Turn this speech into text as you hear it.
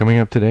Coming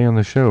up today on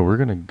the show, we're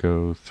going to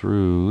go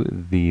through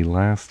the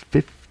last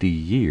 50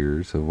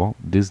 years of Walt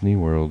Disney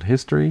World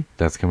history.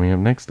 That's coming up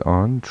next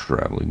on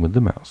Traveling with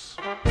the Mouse.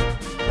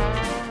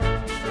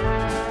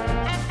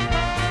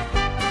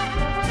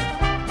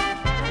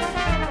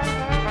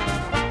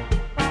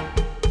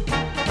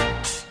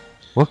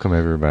 Welcome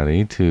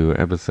everybody to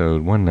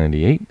episode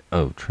 198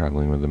 of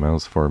Traveling with the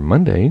Mouse for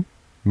Monday,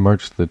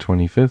 March the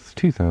 25th,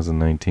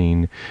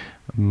 2019.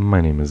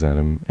 My name is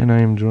Adam, and I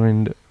am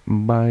joined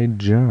by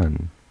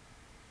John.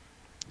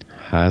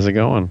 How's it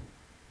going?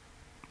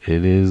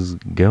 It is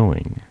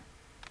going.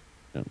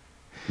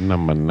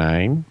 Number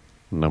nine.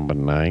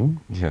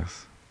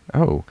 Yes.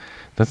 Oh,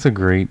 that's a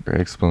great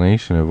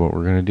explanation of what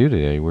we're going to do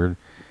today. We're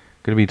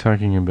going to be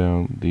talking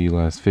about the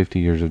last 50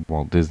 years of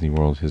Walt Disney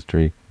World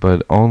history,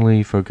 but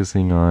only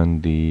focusing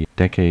on the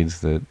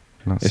decades that...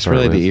 It's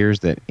really the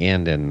years that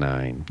end in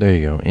 9. There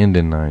you go. End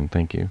in 9.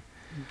 Thank you.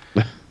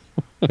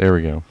 There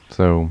we go.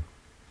 So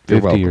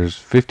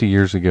 50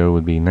 years ago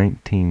would be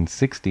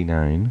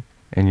 1969.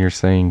 And you're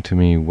saying to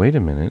me, wait a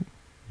minute,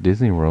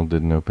 Disney World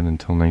didn't open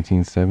until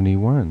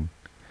 1971.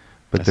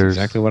 But That's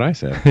exactly what I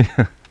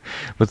said.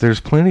 But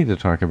there's plenty to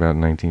talk about in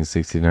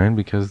 1969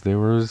 because there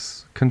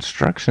was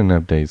construction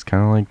updates,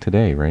 kind of like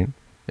today, right?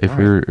 If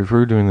we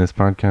were doing this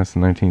podcast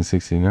in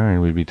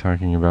 1969, we'd be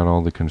talking about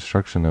all the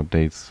construction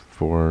updates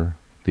for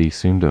the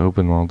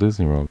soon-to-open Walt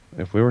Disney World.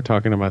 If we were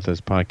talking about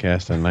this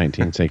podcast in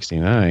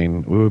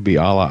 1969, we would be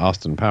a la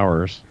Austin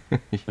Powers.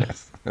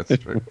 Yes, that's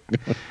true.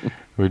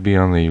 We'd be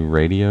on the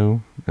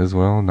radio as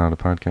well, not a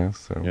podcast.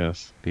 So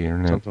yes, the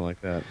internet, something like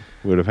that.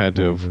 We would have had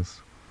to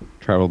have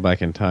traveled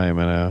back in time,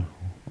 and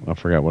I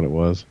forgot what it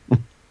was.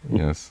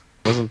 Yes,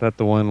 wasn't that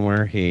the one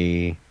where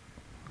he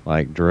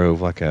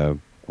drove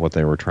what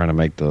they were trying to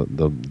make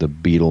the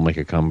Beetle make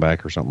a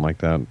comeback or something like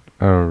that?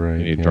 Oh right,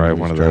 and you drive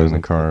one of those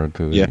in the car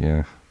to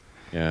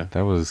yeah.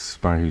 That was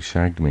Spy Who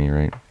Shagged Me,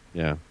 right?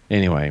 Yeah.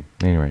 Anyway,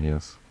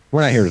 yes.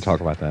 We're not here to talk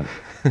about that.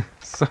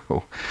 So,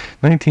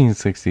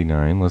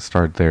 1969, let's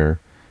start there.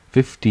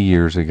 50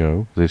 years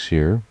ago this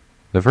year.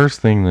 The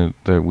first thing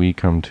that we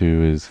come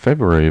to is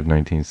February of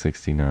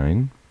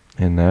 1969,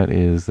 and that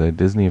is that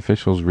Disney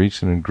officials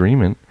reached an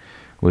agreement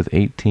with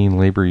 18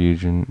 labor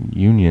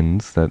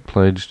unions that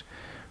pledged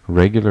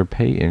regular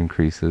pay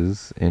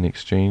increases in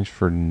exchange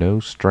for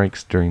no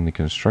strikes during the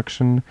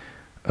construction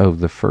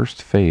of the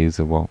first phase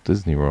of Walt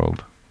Disney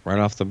World. Right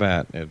off the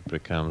bat, it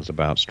becomes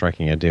about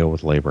striking a deal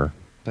with labor.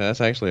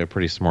 That's actually a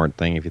pretty smart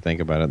thing if you think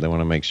about it. They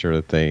want to make sure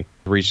that they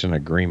reached an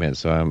agreement,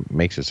 so it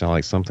makes it sound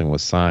like something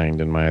was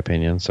signed, in my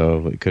opinion.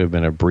 So it could have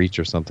been a breach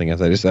or something if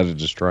they decided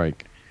to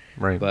strike.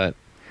 Right. But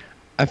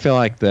I feel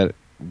like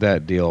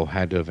that deal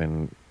had to have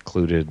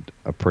included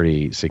a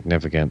pretty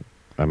significant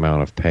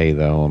amount of pay,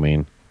 though. I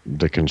mean,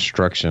 the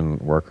construction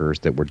workers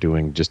that were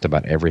doing just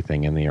about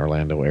everything in the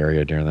Orlando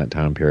area during that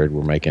time period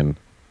were making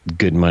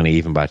good money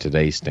even by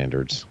today's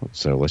standards.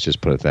 So let's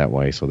just put it that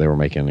way. So they were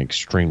making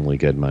extremely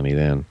good money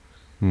then.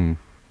 All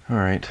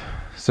right.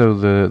 So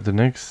the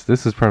next,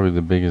 this is probably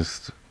the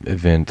biggest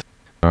event.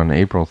 On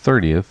April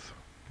 30th,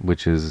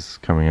 which is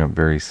coming up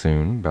very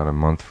soon, about a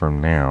month from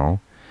now,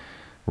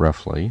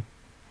 roughly,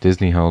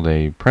 Disney held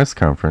a press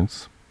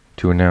conference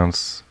to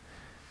announce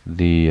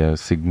the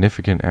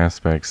significant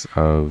aspects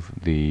of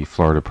the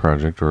Florida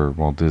project, or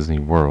Walt Disney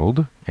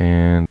World.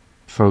 And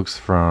folks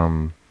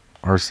from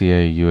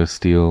RCA, US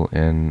Steel,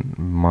 and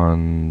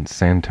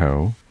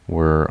Monsanto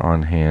were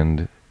on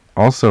hand.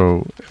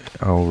 Also,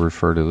 I'll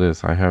refer to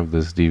this. I have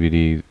this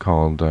DVD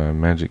called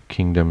Magic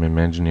Kingdom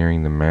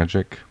Imagineering the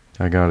Magic.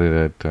 I got it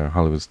at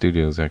Hollywood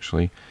Studios,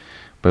 actually.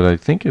 But I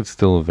think it's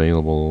still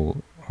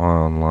available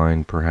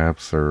online,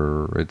 perhaps,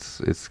 or it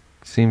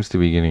seems to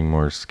be getting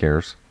more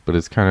scarce. But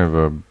it's kind of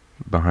a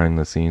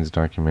behind-the-scenes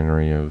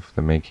documentary of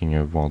the making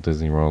of Walt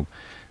Disney World.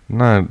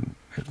 Not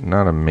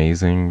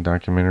amazing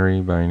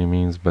documentary by any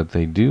means, but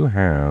they do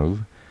have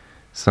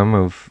some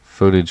of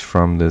footage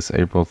from this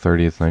April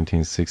 30th,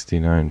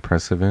 1969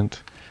 press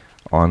event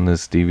on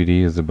this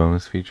DVD as a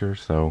bonus feature,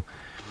 so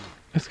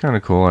it's kind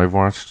of cool. I've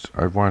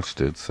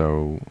watched it,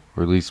 so,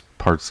 or at least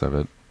parts of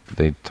it.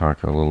 They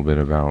talk a little bit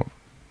about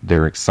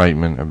their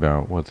excitement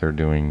about what they're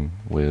doing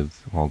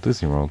with Walt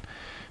Disney World.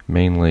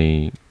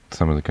 Mainly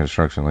some of the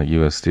construction, like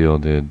US Steel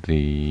did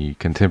the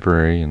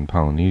Contemporary and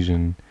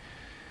Polynesian,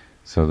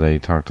 so they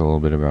talked a little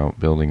bit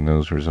about building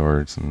those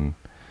resorts, and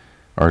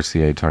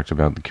RCA talked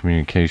about the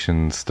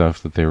communication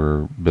stuff that they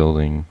were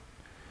building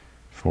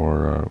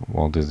for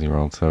Walt Disney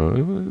World. So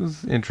it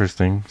was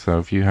interesting. So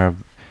if you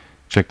have,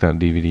 check that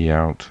DVD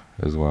out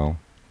as well.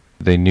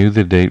 They knew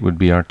the date would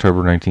be October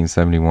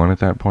 1971 at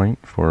that point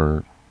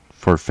for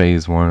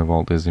Phase 1 of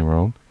Walt Disney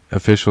World.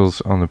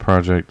 Officials on the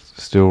project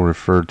still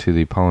referred to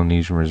the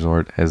Polynesian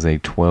Resort as a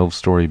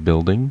 12-story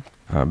building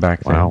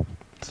back then. Wow.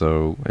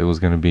 So it was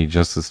going to be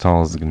just as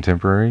tall as the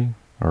Contemporary,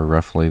 or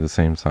roughly the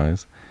same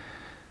size.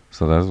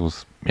 So that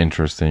was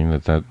interesting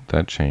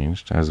that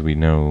changed. As we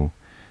know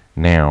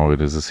now, it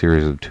is a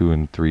series of 2-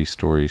 and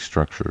 3-story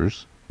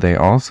structures. They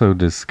also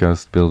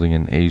discussed building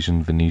an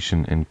Asian,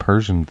 Venetian, and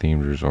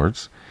Persian-themed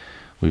resorts,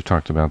 We've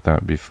talked about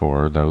that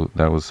before.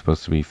 That was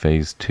supposed to be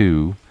Phase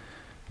 2,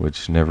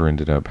 which never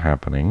ended up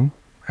happening.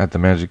 At the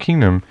Magic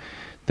Kingdom,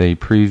 they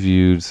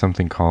previewed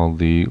something called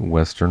the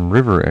Western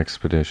River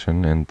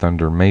Expedition and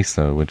Thunder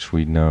Mesa, which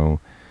we know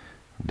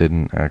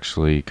didn't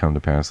actually come to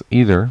pass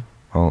either.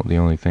 The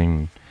only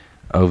thing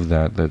of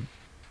that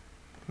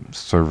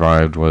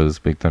survived was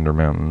Big Thunder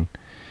Mountain.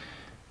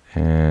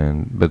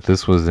 But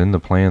this was in the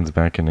plans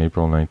back in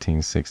April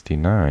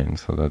 1969,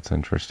 so that's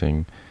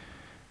interesting.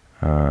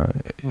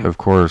 Of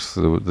course,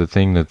 the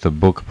thing that the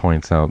book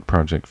points out,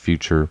 Project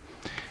Future,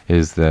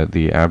 is that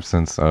the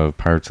absence of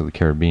Pirates of the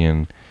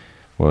Caribbean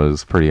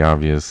was pretty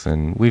obvious,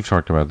 and we've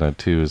talked about that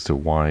too, as to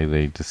why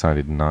they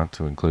decided not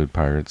to include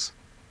pirates.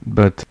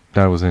 But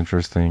that was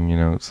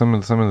interesting. Some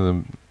of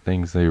the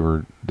things they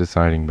were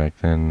deciding back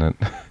then that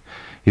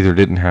either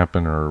didn't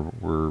happen or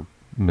were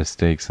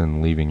mistakes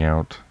in leaving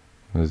out.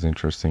 It was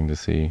interesting to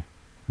see.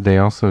 They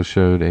also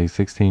showed a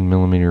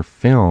 16mm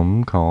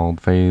film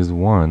called Phase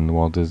 1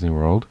 Walt Disney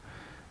World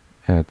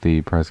at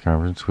the press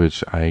conference,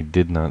 which I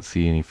did not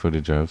see any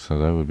footage of, so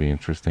that would be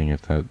interesting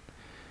if that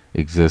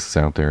exists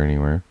out there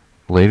anywhere.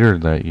 Later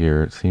that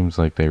year, it seems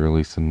like they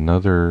released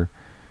another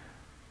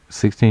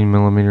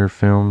 16mm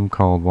film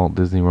called Walt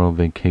Disney World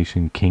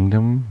Vacation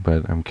Kingdom,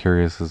 but I'm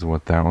curious as to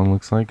what that one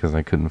looks like, because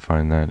I couldn't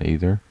find that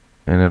either.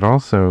 And it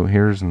also,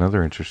 here's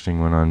another interesting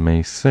one. On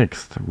May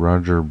 6th,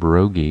 Roger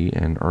Broggie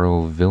and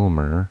Earl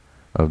Vilmer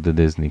of the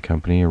Disney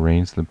Company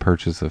arranged the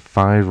purchase of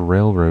 5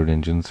 railroad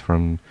engines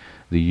from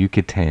the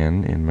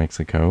Yucatan in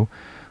Mexico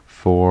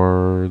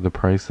for the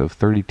price of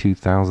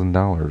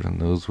 $32,000,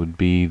 and those would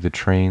be the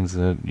trains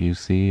that you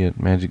see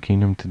at Magic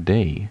Kingdom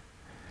today,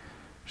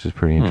 which is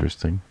pretty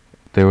interesting.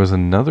 There was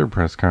another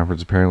press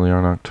conference apparently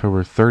on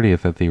October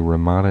 30th at the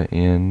Ramada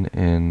Inn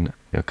in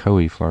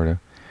Ocoee, Florida,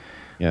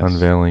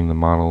 unveiling the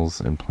models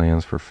and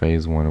plans for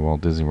Phase 1 of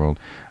Walt Disney World.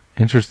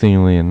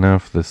 Interestingly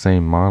enough, the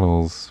same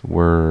models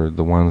were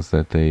the ones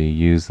that they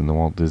used in the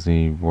Walt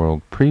Disney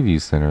World Preview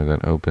Center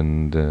that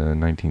opened in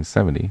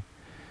 1970.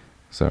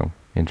 So,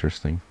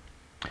 interesting.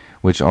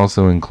 Which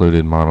also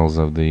included models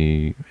of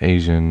the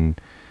Asian,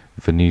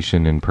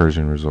 Venetian, and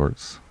Persian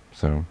resorts.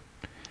 So,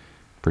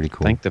 pretty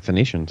cool. Thank the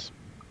Phoenicians.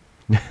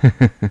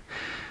 The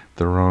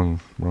wrong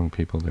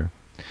people there.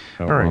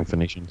 Oh, all wrong right.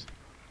 Phoenicians.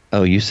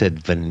 Oh, you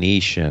said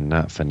Venetian,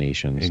 not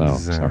Phoenicians.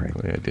 Exactly.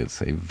 Oh, sorry. I did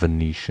say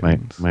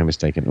Venetians. My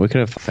mistaken. We could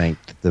have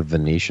thanked the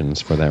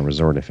Venetians for that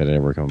resort if it had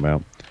ever come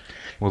about.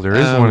 Well, there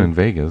is one in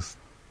Vegas.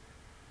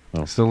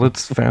 Oh. So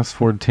let's fast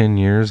forward 10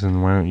 years,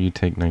 and why don't you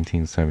take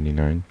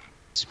 1979?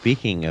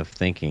 Speaking of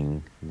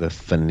thanking the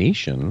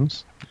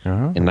Phoenicians, in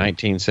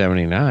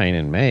 1979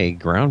 in May,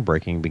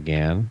 groundbreaking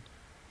began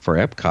for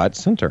Epcot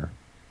Center,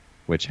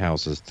 which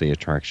houses the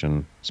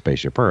attraction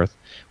Spaceship Earth,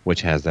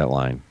 which has that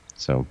line.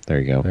 So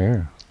there you go.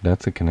 There.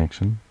 That's a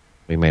connection.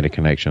 We made a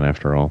connection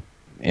after all.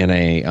 In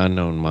a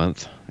unknown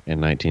month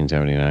in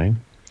 1979,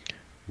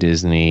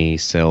 Disney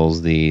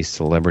sells the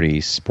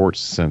Celebrity Sports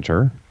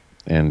Center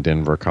in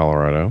Denver,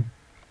 Colorado.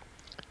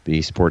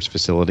 The sports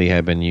facility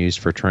had been used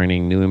for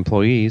training new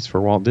employees for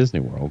Walt Disney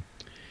World.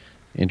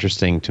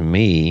 Interesting to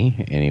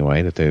me,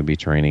 anyway, that they would be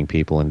training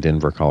people in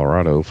Denver,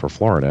 Colorado for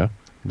Florida.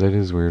 That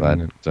is weird, but,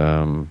 isn't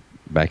it?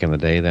 Back in the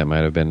day, that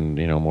might have been,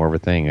 more of a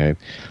thing.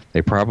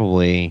 They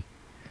probably...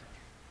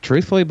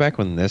 Truthfully, back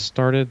when this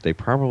started, they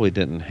probably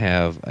didn't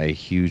have a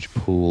huge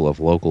pool of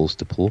locals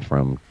to pull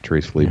from,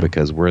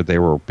 because where they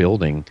were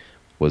building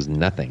was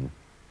nothing.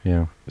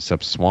 Yeah.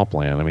 Except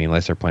swampland. I mean,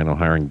 unless they're planning on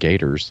hiring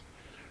gators.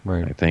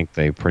 Right. I think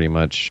they pretty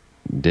much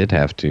did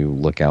have to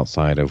look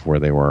outside of where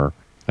they were.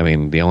 I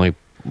mean, the only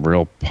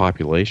real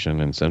population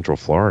in Central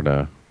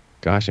Florida,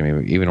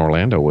 even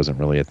Orlando wasn't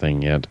really a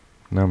thing yet.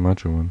 Not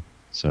much of one.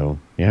 So,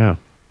 yeah.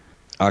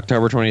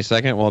 October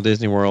 22nd, Walt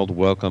Disney World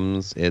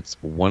welcomes its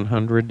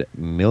 100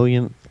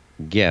 millionth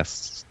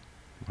guest.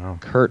 Wow.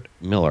 Kurt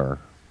Miller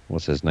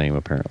was his name,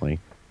 apparently,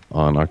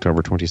 on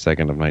October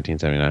 22nd of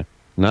 1979.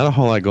 Not a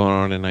whole lot going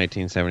on in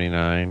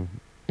 1979.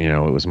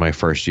 It was my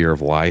first year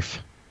of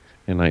life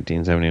in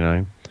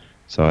 1979,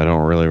 so I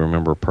don't really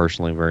remember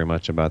personally very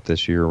much about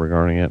this year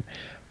regarding it,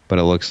 but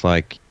it looks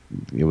like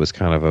it was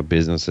kind of a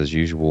business as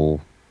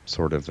usual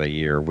sort of a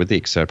year, with the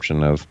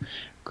exception of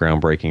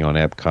groundbreaking on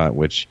Epcot,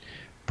 which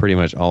pretty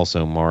much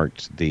also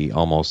marked the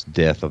almost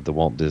death of the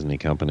Walt Disney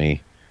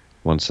Company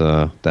once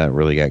that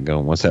really got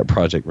going, once that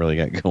project really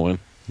got going.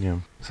 Yeah.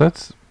 So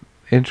that's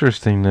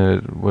interesting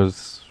that it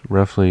was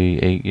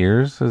roughly 8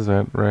 years, is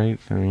that right?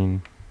 I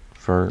mean,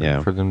 for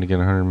them to get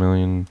 100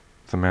 million,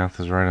 if the math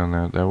is right on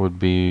that, that would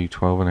be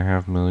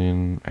 12.5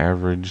 million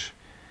average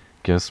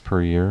guests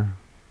per year.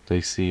 They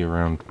see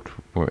around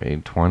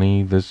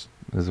 20, this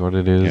is what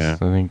it is, I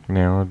think,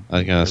 now. I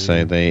was going to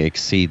say they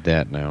exceed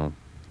that now.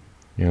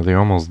 Yeah, they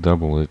almost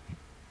double it.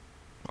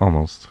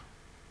 Almost.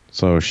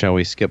 So shall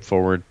we skip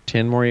forward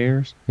 10 more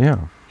years?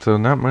 Yeah. So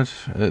not much.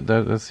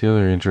 That's the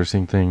other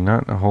interesting thing.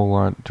 Not a whole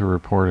lot to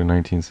report in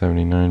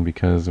 1979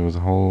 because there was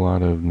a whole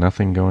lot of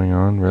nothing going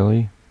on,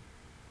 really.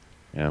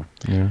 Yeah.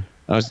 Yeah.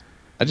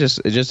 It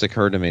just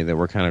occurred to me that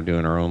we're kind of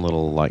doing our own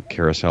little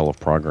Carousel of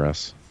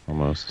Progress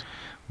almost.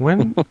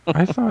 When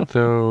I thought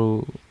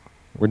though,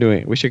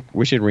 We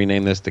should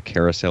rename this the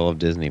Carousel of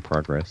Disney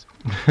Progress.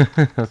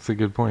 that's a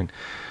good point.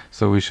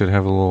 So we should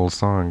have a little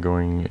song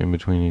going in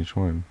between each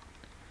one.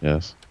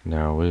 Yes.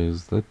 Now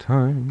is the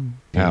time.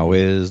 Now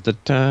is the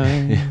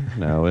time.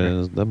 Now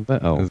is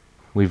the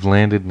We've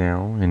landed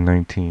now in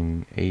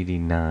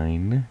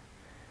 1989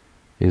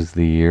 is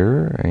the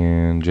year,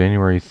 and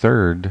January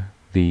 3rd,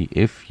 the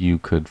If You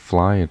Could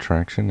Fly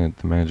attraction at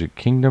the Magic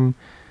Kingdom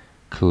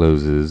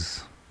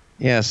closes.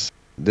 Yes,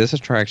 this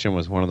attraction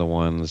was one of the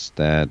ones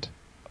that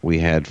we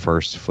had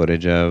first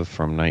footage of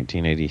from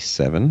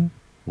 1987.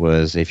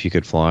 Was If You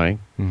Could Fly,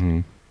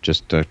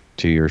 just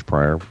 2 years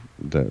prior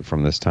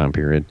from this time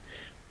period.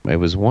 It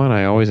was one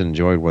I always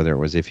enjoyed, whether it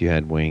was If You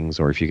Had Wings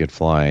or If You Could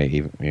Fly.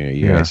 Even,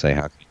 you guys say,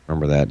 how can you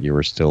remember that? You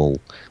were still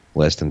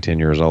less than 10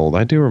 years old.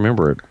 I do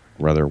remember it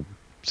rather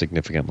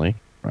significantly.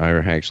 I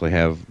actually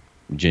have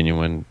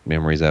genuine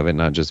memories of it,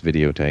 not just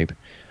videotape.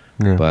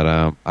 Yeah. But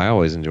I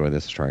always enjoy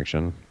this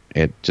attraction.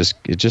 It just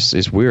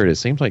it's weird. It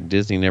seems like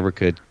Disney never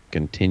could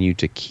continue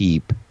to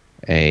keep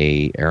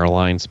a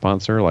airline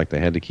sponsor. Like they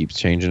had to keep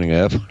changing it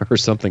up, or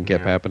something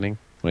kept happening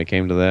when it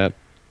came to that.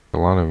 A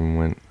lot of them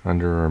went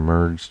under or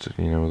merged,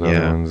 with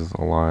other ones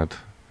a lot.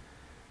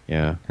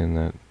 Yeah. In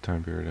that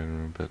time period, I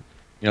don't know,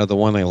 but the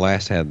one they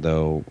last had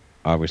though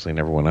obviously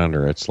never went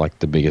under. It's like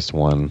the biggest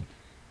one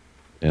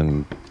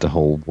in the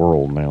whole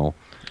world now.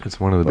 It's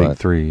one of the big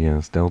three.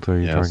 Yes, Delta.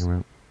 You're talking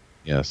about?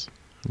 Yes.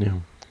 Yeah.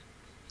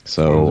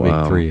 So one of the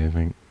big three, I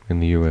think, in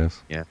the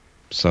U.S. Yeah.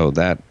 So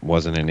that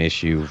wasn't an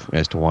issue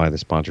as to why the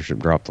sponsorship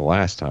dropped the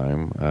last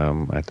time.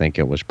 I think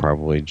it was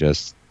probably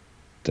just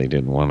they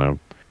didn't want to,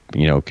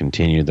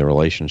 continue the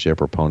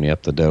relationship or pony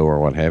up the dough or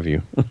what have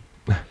you.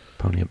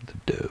 Pony up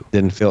the dough.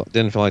 Didn't feel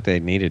like they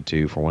needed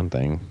to, for one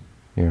thing.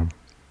 Yeah.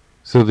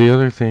 So the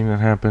other thing that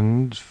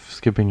happened,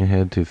 skipping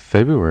ahead to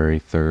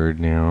February 3rd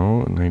now,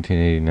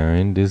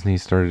 1989, Disney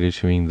started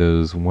issuing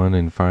those $1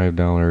 and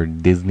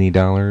 $5 Disney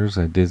dollars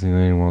at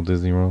Disneyland and Walt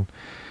Disney World.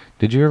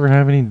 Did you ever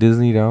have any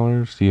Disney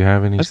dollars? Do you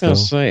have any still? I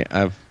was going to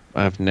say,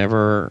 I've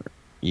never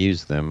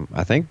used them.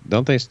 I think,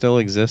 don't they still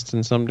exist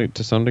to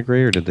some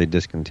degree, or did they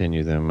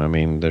discontinue them? I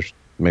mean,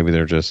 maybe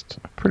they're just...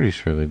 I'm pretty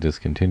sure they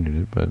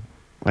discontinued it, but...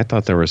 I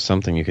thought there was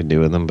something you could do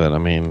with them, but I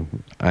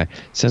mean,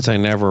 since I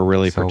never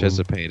really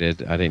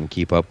participated, I didn't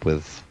keep up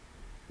with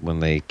when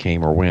they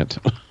came or went,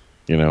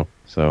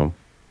 so.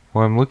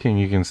 Well, I'm looking,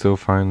 you can still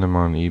find them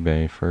on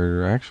eBay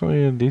for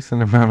actually a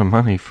decent amount of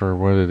money for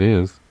what it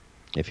is.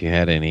 If you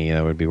had any,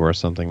 that would be worth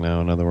something now,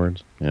 in other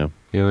words. Yeah.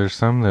 Yeah, there's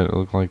some that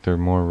look like they're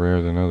more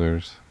rare than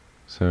others.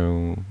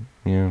 So,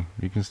 yeah,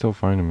 you can still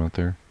find them out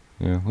there.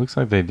 Yeah, looks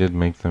like they did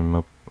make them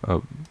up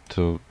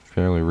till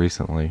fairly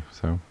recently,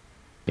 so.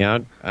 Yeah,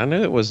 I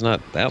knew it was not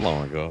that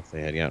long ago if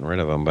they had gotten rid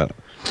of them, but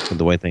with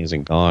the way things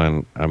had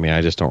gone, I mean,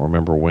 I just don't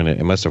remember when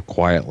it must have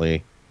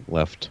quietly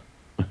went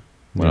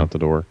out the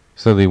door.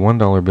 So the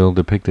 $1 bill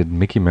depicted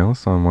Mickey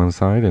Mouse on one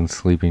side and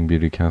Sleeping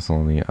Beauty Castle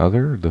on the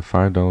other. The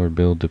 $5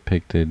 bill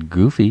depicted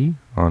Goofy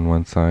on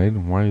one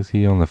side. Why is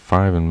he on the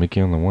 5 and Mickey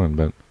on the 1?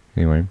 But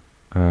anyway,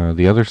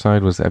 the other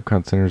side was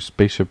Epcot Center's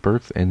Spaceship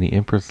Earth and the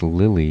Empress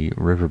Lily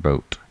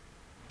riverboat.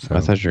 So,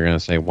 I thought you were going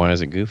to say, why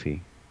is it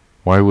Goofy?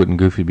 Why wouldn't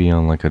Goofy be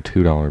on like a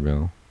 $2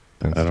 bill?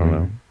 I don't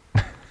know.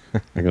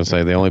 I'm going to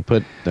say they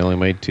only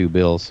made 2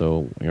 bills,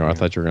 so I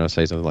thought you were going to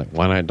say something like,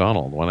 why not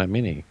Donald? Why not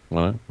Minnie?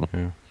 Why not?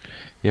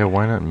 Yeah,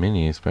 why not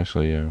Minnie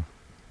especially? Yeah.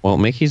 Well,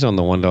 Mickey's on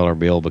the $1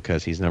 bill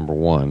because he's number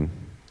 1.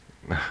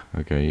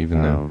 Okay,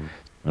 even though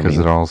because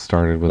it all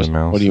started with a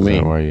mouse. What do you mean?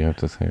 Is that why you have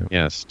to say it?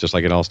 Yes, just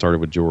like it all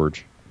started with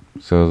George.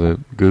 So the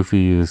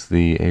Goofy is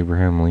the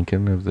Abraham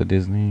Lincoln of the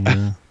Disney.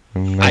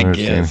 I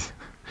guess.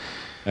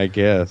 I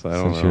don't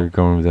know. Since you're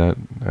going with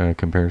that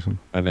comparison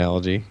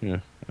analogy, yeah,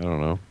 I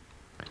don't know.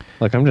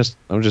 Look, I'm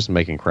just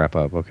making crap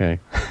up. Okay.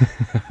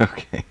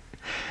 Okay.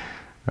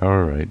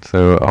 All right.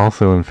 So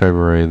also in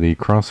February, the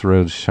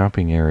Crossroads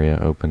shopping area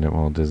opened at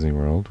Walt Disney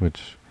World,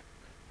 which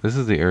this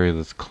is the area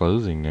that's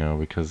closing now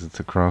because it's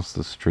across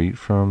the street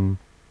from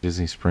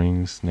Disney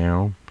Springs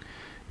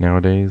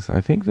nowadays.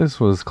 I think this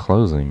was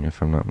closing,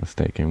 if I'm not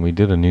mistaken. We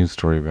did a news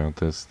story about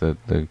this,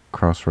 that the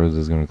Crossroads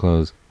is going to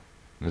close.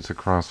 It's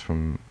across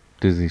from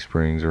Disney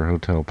Springs or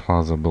Hotel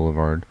Plaza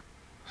Boulevard.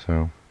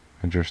 So,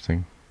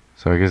 interesting.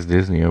 So I guess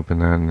Disney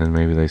opened that and then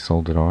maybe they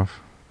sold it off.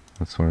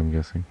 That's what I'm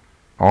guessing.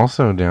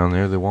 Also down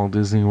there, the Walt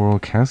Disney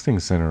World Casting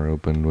Center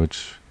opened,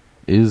 which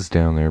is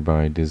down there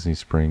by Disney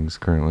Springs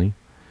currently.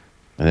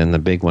 And then the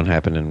big one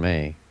happened in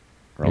May.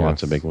 Or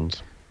lots of big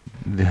ones.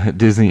 The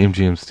Disney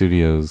MGM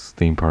Studios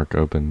theme park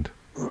opened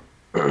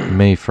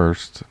May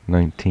 1st,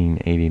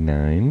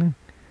 1989.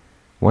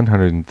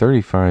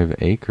 135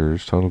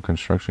 acres. Total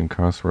construction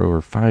costs were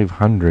over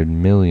 $500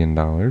 million,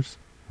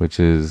 which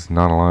is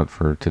not a lot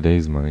for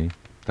today's money.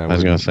 I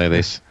was going to say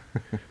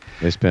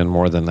they spend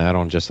more than that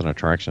on just an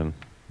attraction.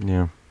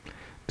 Yeah,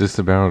 just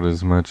about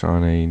as much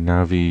on a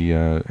Navi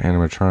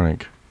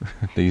animatronic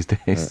these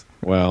days.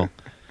 Well,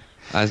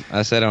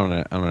 I said on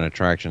an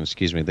attraction.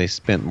 Excuse me. They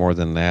spent more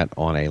than that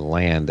on a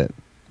land that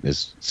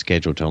is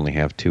scheduled to only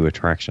have 2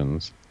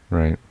 attractions.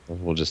 Right.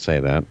 We'll just say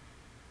that.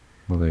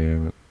 Well, they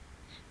have it.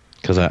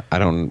 Because I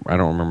don't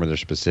remember their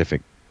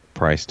specific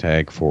price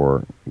tag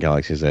for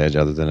Galaxy's Edge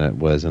other than it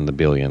was in the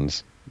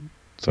billions.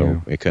 So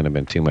it couldn't have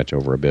been too much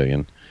over $1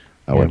 billion.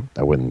 I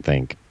wouldn't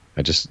think.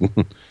 I just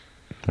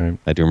right.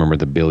 I do remember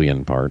the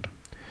billion part.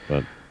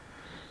 But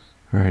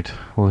right.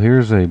 Well,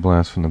 here's a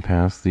blast from the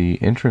past. The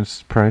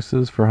entrance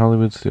prices for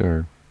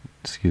MGM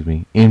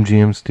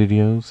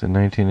Studios in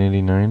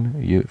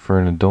 1989 for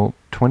an adult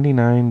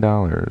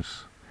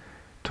 $29,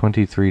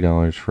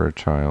 $23 for a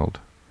child.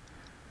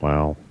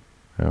 Wow.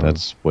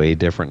 That's way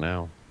different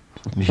now.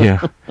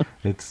 Yeah,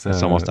 it's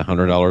almost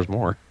 $100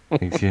 more.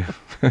 Yeah,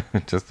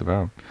 just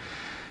about.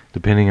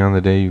 Depending on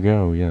the day you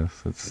go,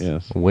 yes, it's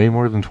way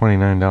more than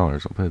 $29. I'll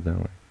put it that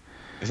way.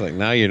 It's like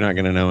now you're not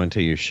going to know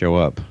until you show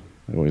up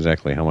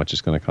exactly how much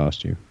it's going to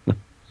cost you.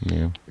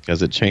 Yeah,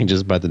 because it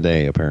changes by the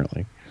day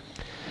apparently.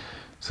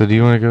 So, do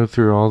you want to go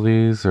through all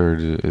these, or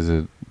is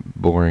it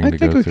boring to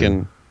go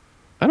through?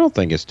 I don't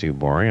think it's too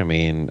boring. I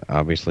mean,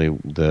 obviously,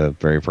 the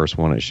very first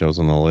one it shows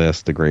on the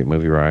list, The Great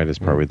Movie Ride, is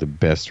probably the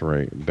best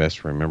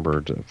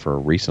remembered for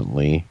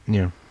recently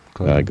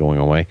going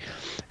away.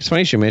 It's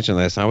funny you should mention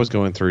this. I was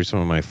going through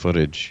some of my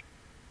footage,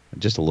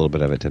 just a little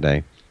bit of it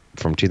today,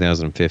 from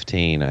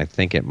 2015. I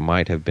think it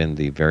might have been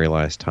the very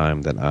last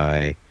time that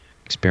I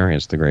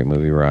experienced The Great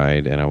Movie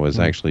Ride, and I was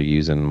actually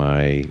using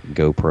my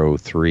GoPro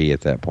 3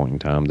 at that point in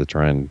time to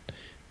try and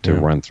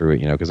run through it,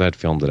 because I'd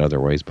filmed it other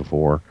ways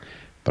before.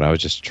 But I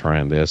was just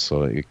trying this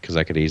because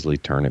I could easily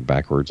turn it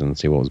backwards and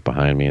see what was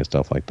behind me and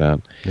stuff like that.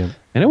 Yeah.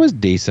 And it was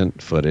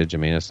decent footage. I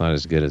mean, it's not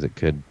as good as it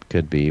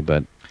could be,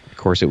 but of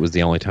course it was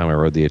the only time I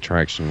rode the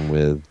attraction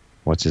with,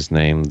 what's his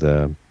name,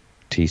 the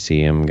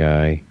TCM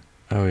guy.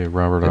 Oh, yeah,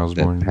 Robert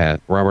Osborne.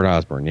 Robert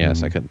Osborne,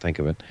 yes, I couldn't think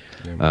of it.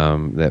 Yeah.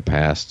 That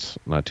passed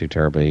not too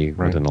terribly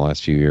within the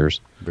last few years.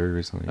 Very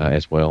recently.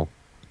 As well,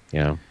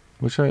 yeah.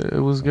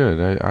 It was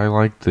good. I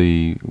liked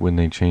when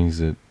they changed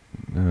it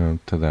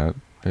to that.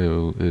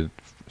 It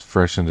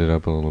freshened it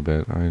up a little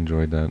bit. I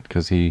enjoyed that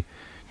because he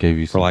gave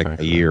you some for like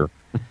a year.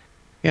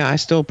 Yeah, I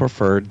still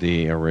preferred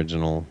the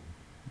original.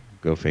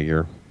 Go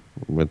figure.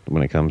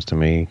 When it comes to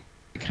me,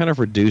 it kind of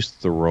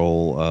reduced the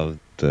role of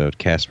the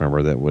cast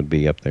member that would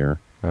be up there.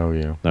 Oh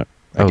yeah.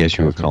 I guess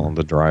you would call him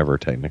the driver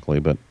technically,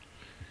 but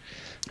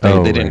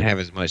they didn't have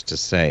as much to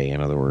say. In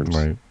other words,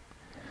 right.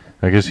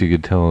 I guess you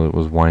could tell it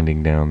was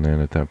winding down then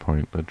at that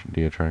point,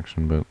 the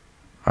attraction, but.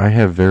 I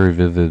have very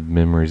vivid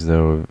memories,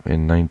 though,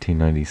 in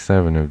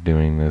 1997 of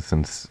doing this,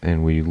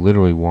 and we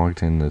literally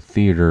walked in the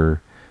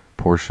theater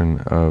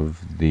portion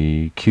of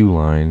the queue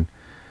line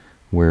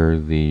where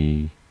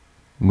the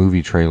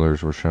movie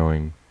trailers were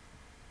showing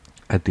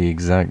at the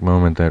exact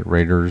moment that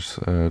Raiders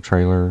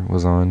trailer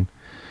was on,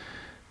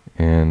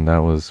 and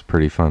that was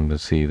pretty fun to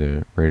see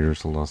the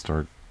Raiders of the Lost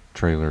Ark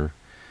trailer.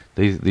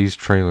 These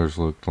trailers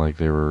looked like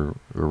they were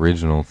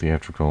original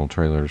theatrical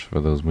trailers for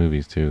those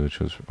movies, too,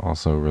 which was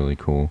also really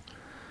cool.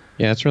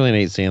 Yeah, it's really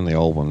neat seeing the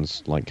old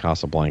ones like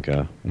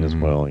Casablanca as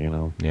well,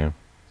 Yeah,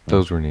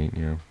 those were neat,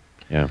 Yeah.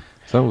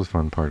 So that was a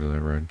fun part of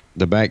that ride.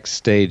 The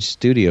backstage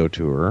studio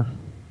tour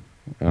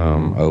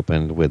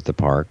opened with the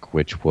park,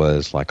 which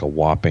was like a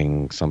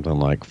whopping something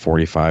like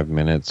 45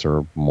 minutes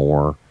or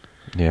more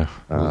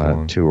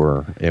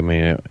tour. I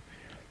mean,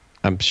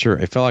 I'm sure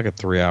it felt like a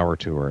 3-hour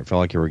tour. It felt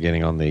like you were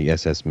getting on the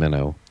SS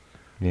Minnow.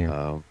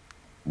 Yeah.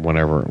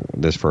 Whenever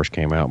this first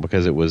came out,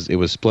 because it was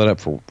split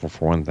up for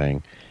one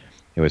thing.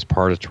 It was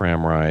part of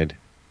Tram Ride,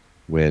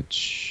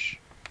 which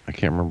I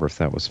can't remember if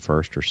that was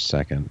first or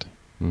second.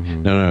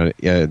 Mm-hmm. No,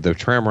 yeah, the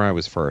Tram Ride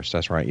was first.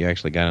 That's right. You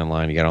actually got in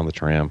line. You got on the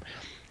tram.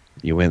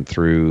 You went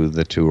through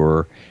the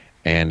tour,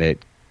 and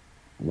it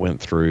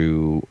went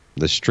through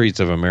the Streets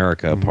of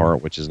America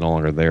part, which is no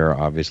longer there,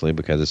 obviously,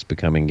 because it's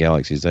becoming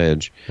Galaxy's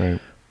Edge.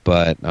 Right.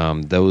 But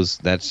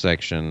that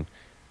section,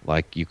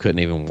 like you couldn't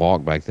even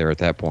walk back there at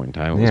that point in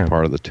time. It was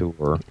part of the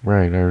tour.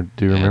 Right. I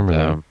do remember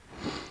that.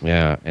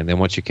 Yeah, and then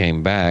once you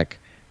came back,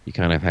 you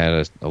kind of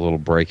had a little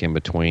break in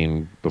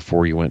between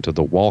before you went to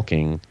the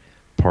walking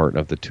part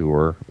of the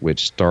tour,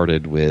 which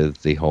started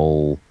with the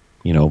whole,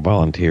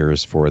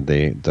 volunteers for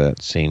the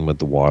scene with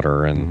the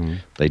water,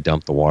 and they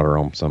dump the water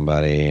on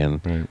somebody,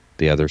 and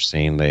the other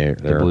scene they're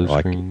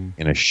like screen.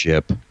 In a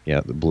ship.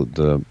 Yeah,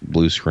 the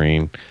blue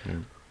screen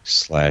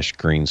 /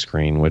 green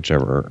screen,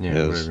 whichever is.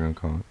 Whatever you're gonna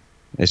call it.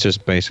 It's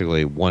just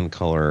basically one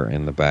color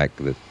in the back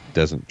that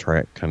doesn't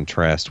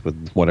contrast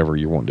with whatever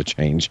you want to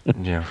change.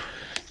 Yeah.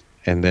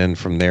 And then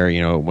from there,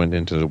 it went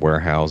into the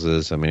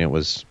warehouses. I mean, it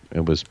was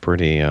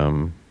pretty,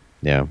 it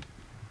lengthy.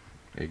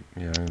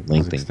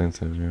 was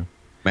extensive, yeah.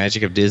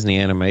 Magic of Disney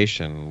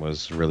Animation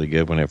was really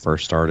good when it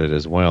first started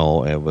as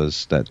well. It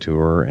was that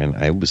tour, and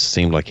it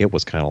seemed like it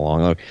was kind of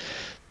long.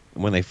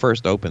 When they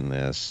first opened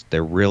this,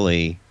 they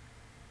really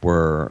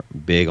were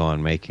big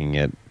on making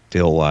it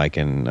feel like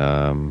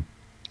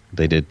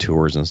they did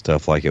tours and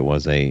stuff like it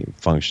was a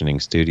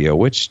functioning studio,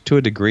 which to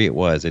a degree it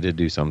was. They did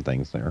do some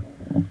things there.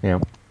 Yeah.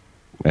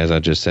 As I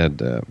just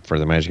said, for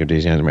the Magic of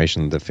Disney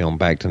Animation, the film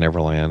Back to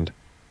Neverland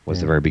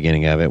was the very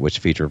beginning of it, which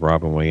featured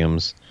Robin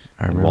Williams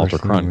and Walter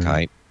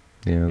Cronkite.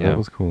 Yeah, Yeah. that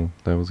was cool.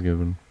 That was a good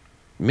one.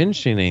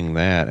 Mentioning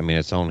that, I mean,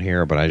 it's on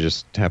here, but I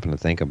just happened to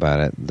think about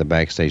it. The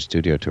backstage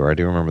studio tour. I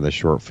do remember the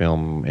short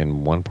film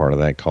in one part of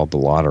that called "The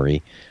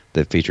Lottery"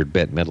 that featured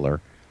Bette Midler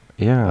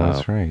Yeah,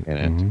 that's right. in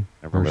it. Mm-hmm.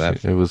 I remember that It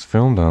film. was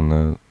filmed on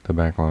the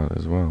back lot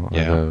as well, or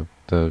Yeah.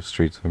 the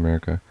streets of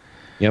America.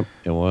 Yep,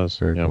 it was.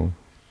 Very Yep. cool.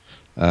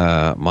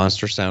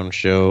 Monster Sound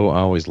Show. I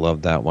always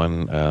loved that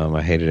one.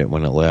 I hated it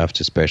when it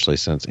left, especially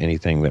since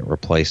anything that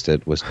replaced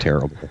it was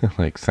terrible.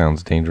 Like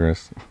sounds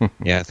dangerous.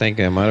 Yeah, I think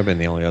it might have been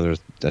the only other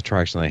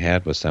attraction they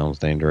had was Sounds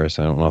Dangerous.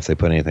 I don't know if they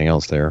put anything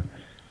else there,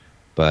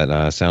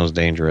 but Sounds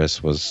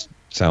Dangerous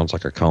sounds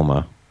like a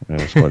coma.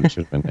 That's what it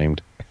should have been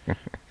named.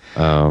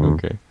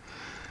 Okay.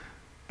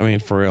 I mean,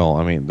 for real.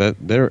 I mean,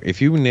 if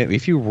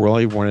you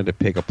really wanted to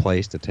pick a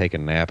place to take a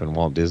nap in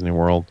Walt Disney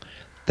World,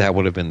 that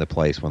would have been the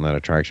place when that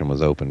attraction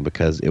was open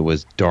because it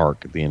was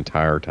dark the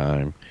entire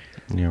time,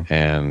 Yeah.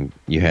 and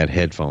you had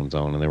headphones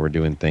on, and they were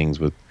doing things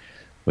with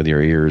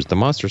your ears. The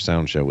Monster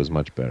Sound Show was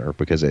much better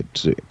because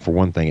for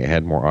one thing, it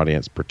had more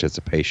audience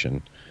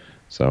participation.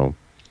 So,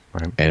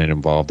 Right. and it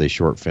involved a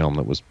short film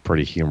that was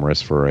pretty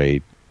humorous for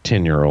a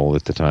 10-year-old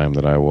at the time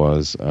that I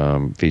was,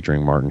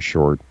 featuring Martin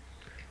Short.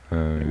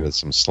 With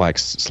some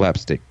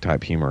slapstick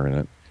type humor in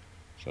it.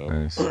 So,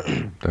 Nice.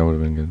 That would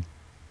have been good.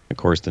 of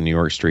course, the New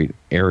York Street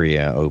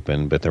area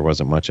opened, but there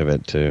wasn't much of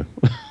it to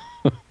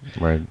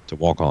Right. to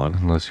walk on.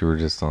 Unless you were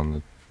just on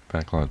the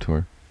backlot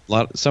tour.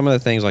 Some of the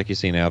things like you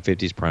see now,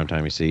 50s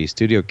primetime you see.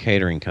 Studio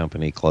Catering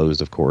Company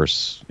closed, of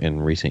course,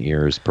 in recent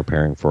years,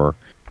 preparing for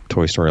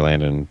Toy Story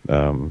Land and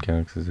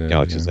Galaxy's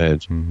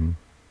Edge. Mm-hmm.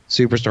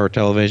 Superstar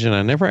Television,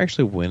 I never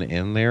actually went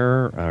in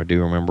there. I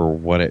do remember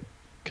what it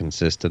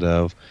consisted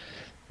of,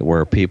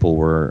 where people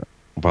were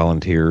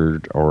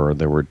volunteered or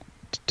they were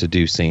to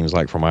do scenes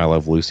like from I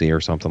Love Lucy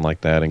or something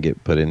like that and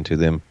get put into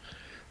them,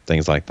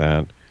 things like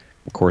that.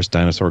 Of course,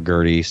 Dinosaur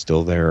Gertie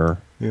still there.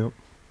 Yep.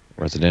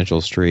 Residential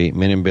Street,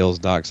 Men and Bill's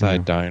Dockside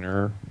Yeah.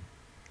 Diner,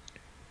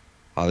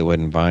 Hollywood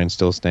and Vine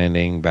still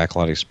standing,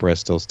 Backlot Express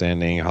still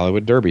standing,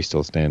 Hollywood Derby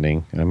still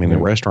standing. I mean, Yep.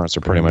 the restaurants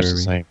are pretty much the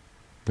Derby. same.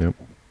 Yep.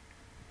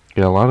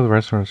 Yeah, a lot of the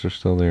restaurants are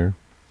still there.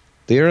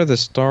 Theater of the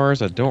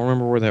Stars, I don't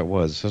remember where that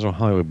was. It says on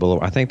Hollywood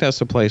Boulevard. I think that's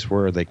the place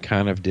where they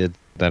kind of did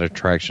that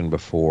attraction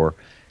before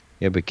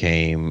it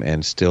became,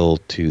 and still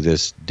to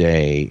this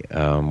day,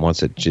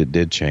 once it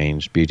did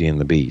change, Beauty and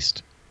the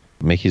Beast.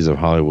 Mickey's of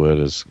Hollywood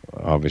is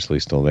obviously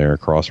still there.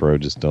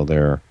 Crossroads is still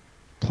there.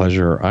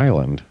 Pleasure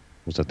Island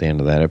was at the end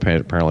of that. It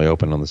apparently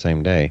opened on the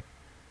same day,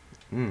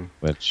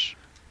 which...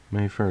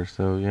 May 1st.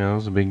 So, yeah, it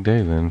was a big day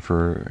then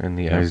in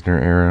the Yeah. Eisner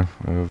era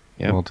of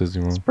Yeah. Walt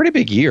Disney It's World. a pretty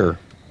big year.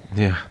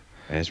 Yeah.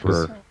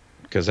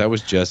 Because that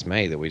was just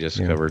May that we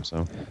just covered.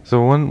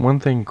 So one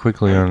thing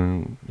quickly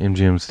on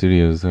MGM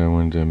Studios that I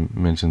wanted to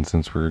mention,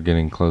 since we're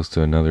getting close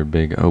to another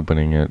big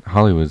opening at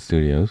Hollywood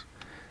Studios,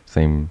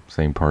 same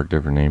park,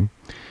 different name.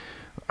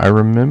 I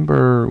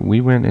remember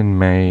we went in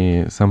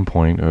May at some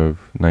point of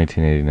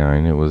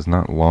 1989. It was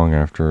not long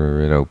after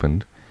it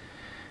opened,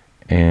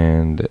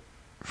 and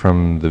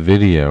from the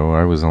video,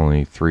 I was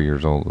only 3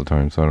 years old at the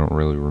time, so I don't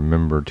really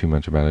remember too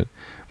much about it.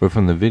 But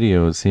from the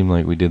video, it seemed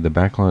like we did the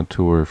backlot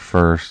tour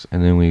first,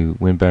 and then we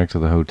went back to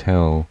the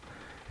hotel,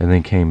 and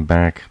then came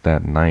back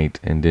that night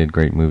and did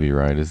Great Movie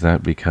Ride. Is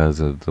that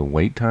because of the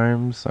wait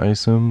times, I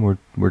assume,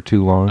 were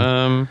too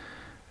long?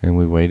 And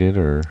we waited,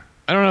 or...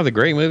 I don't know. The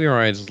Great Movie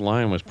Rides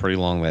line was pretty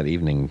long that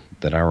evening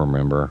that I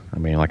remember. I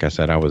mean, like I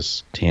said, I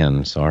was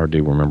 10, so I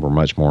do remember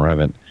much more of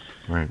it.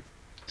 Right.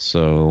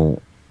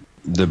 So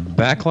the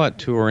backlot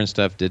tour and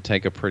stuff did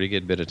take a pretty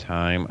good bit of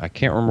time. I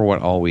can't remember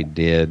what all we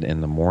did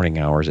in the morning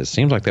hours. It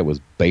seems like that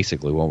was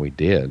basically what we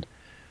did,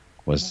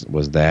 was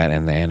that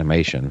and the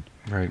animation.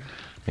 Right.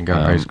 And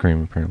got ice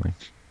cream, apparently.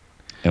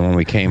 And when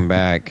we came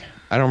back,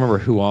 I don't remember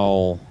who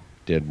all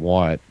did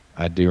what.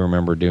 I do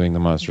remember doing the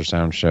Monster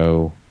Sound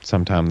Show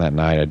sometime that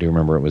night. I do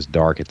remember it was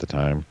dark at the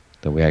time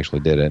that we actually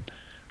did it.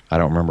 I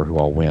don't remember who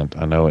all went.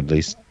 I know at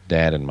least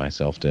Dad and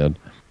myself did.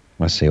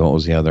 Let's see, what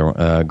was the other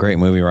one? Great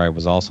Movie Ride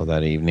was also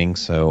that evening.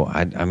 So,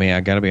 I mean, I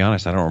got to be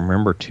honest, I don't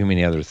remember too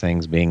many other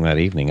things being that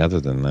evening other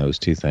than those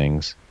two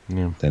things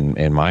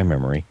in my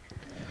memory.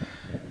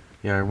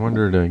 Yeah, I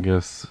wondered, I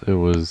guess it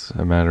was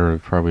a matter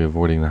of probably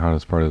avoiding the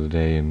hottest part of the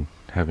day and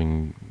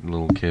having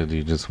little kids,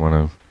 you just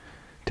want to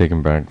take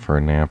them back for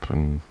a nap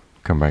and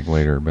come back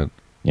later. But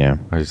yeah,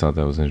 I just thought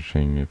that was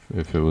interesting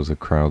if it was a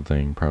crowd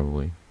thing,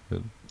 probably.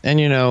 But, and,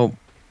 you know,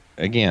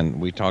 again,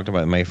 we talked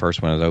about May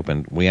 1st when it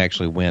opened. We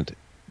actually went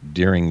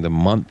during the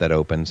month that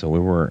opened, so we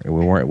weren't. It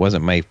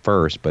wasn't May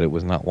 1st, but it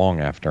was not long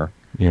after.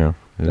 Yeah,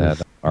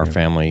 that our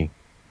family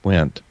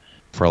went.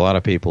 For a lot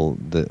of people,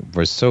 there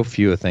was so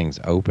few things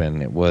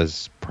open. It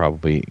was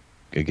probably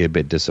a good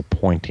bit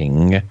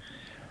disappointing.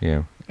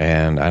 Yeah,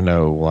 and I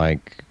know,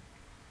 like,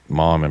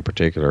 Mom in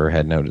particular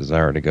had no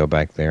desire to go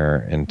back there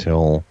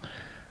until,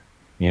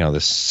 you know,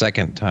 the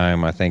second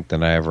time I think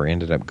that I ever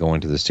ended up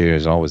going to the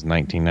studios was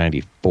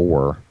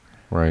 1994.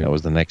 Right. That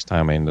was the next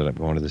time I ended up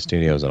going to the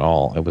studios at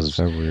all. It was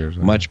several years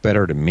much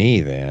better to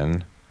me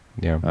then.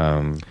 Yeah.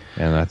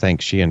 And I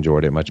think she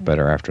enjoyed it much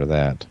better after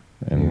that.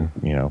 and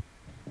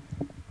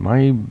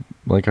My,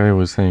 like I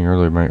was saying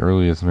earlier, my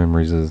earliest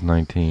memories is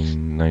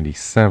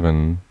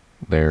 1997.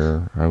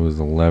 There, I was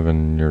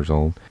 11 years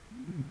old.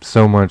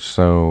 So much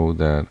so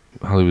that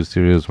Hollywood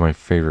Studios was my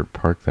favorite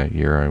park that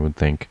year, I would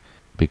think,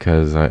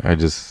 because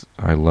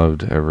I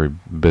loved every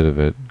bit of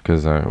it,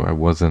 because I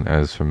wasn't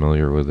as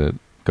familiar with it.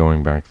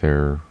 Going back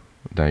there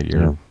that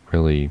year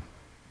really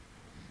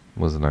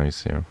was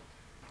nice, yeah.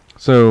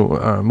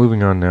 So,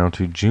 moving on now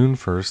to June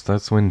 1st,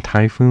 that's when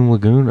Typhoon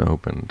Lagoon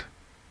opened.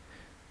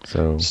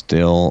 So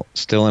still,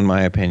 in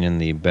my opinion,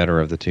 the better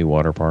of the two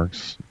water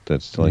parks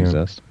that still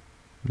exist.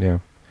 Yeah.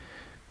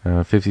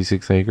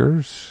 56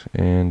 acres,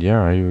 and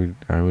yeah,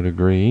 I would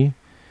agree.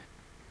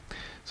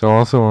 So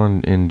also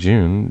in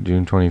June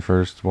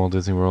 21st, Walt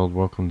Disney World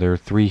welcomed their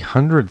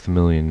 300th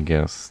million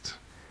guest,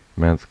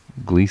 Matt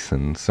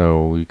Gleason.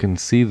 So you can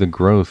see the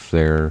growth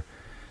there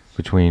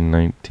between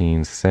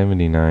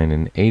 1979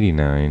 and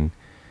 89.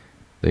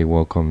 They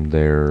welcomed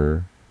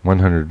their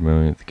 100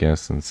 millionth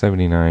guest in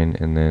 79,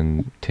 and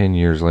then 10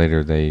 years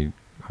later they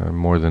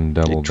more than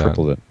doubled that.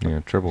 Tripled it.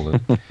 Yeah, tripled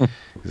it.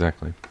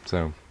 Exactly.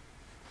 So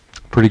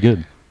pretty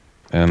good.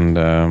 And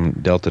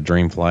Delta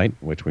Dream Flight,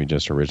 which we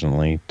just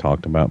originally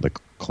talked about, the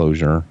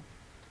closure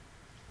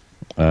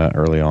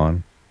early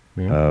on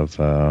of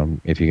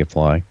If You Could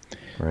Fly.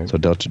 Right. So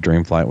Delta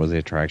Dream Flight was the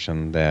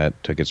attraction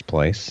that took its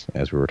place,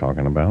 as we were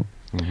talking about.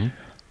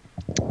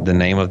 Mm-hmm. The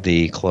name of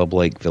the Club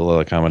Lake Villa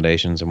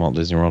accommodations in Walt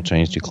Disney World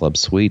changed to Club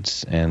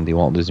Suites, and the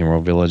Walt Disney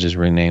World Village is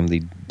renamed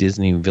the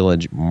Disney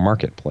Village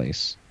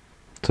Marketplace.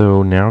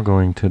 So now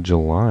going to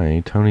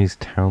July, Tony's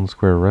Town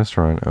Square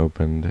restaurant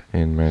opened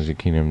in Magic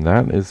Kingdom.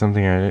 That is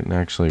something I didn't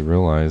actually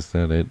realize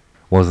that it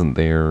wasn't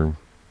there.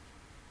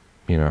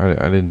 You know,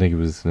 I didn't think it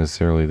was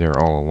necessarily there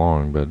all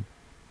along, but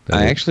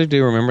I actually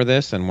do remember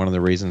this, and one of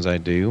the reasons I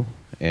do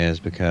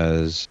is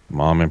because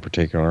Mom in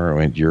particular,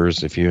 I mean,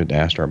 yours, if you had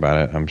asked her about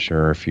it, I'm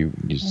sure if you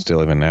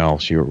still even now,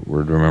 she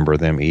would remember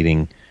them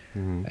eating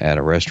at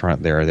a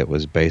restaurant there that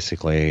was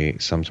basically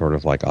some sort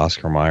of like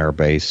Oscar Mayer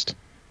based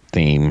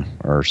theme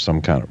or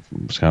some kind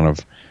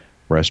of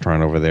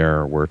restaurant over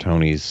there where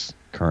Tony's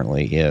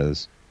currently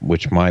is,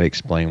 which might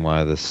explain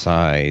why the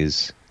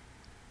size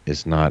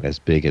is not as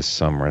big as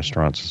some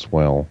restaurants as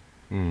well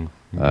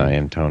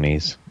in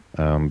Tony's,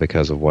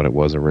 because of what it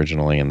was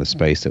originally and the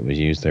space that was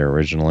used there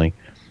originally.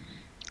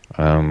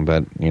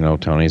 But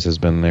Tony's has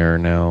been there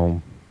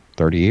now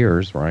 30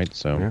 years, right?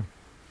 So yeah,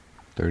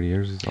 30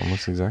 years is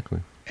almost exactly.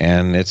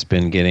 And it's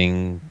been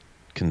getting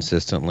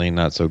consistently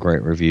not so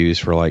great reviews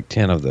for like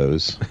 10 of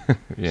those.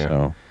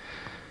 Yeah.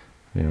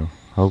 So,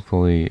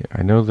 hopefully,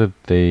 I know that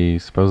they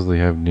supposedly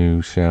have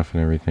new chef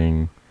and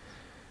everything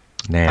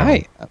now.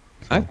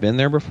 I've been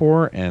there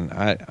before, and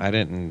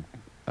I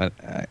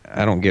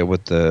don't get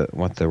what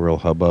the real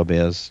hubbub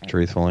is,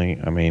 truthfully.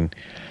 I mean,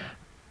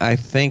 I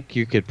think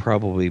you could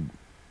probably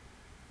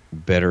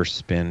better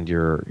spend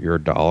your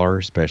dollar,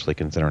 especially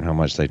considering how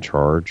much they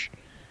charge,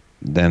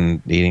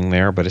 than eating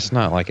there. But it's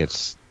not like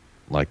it's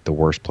like the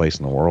worst place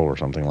in the world or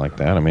something like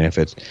that. I mean,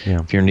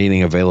 if you're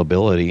needing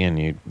availability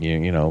and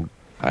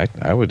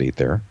I would eat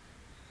there.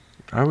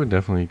 I would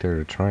definitely eat there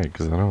to try it,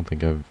 because I don't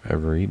think I've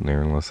ever eaten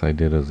there unless I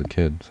did as a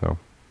kid. So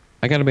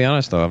I got to be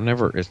honest though,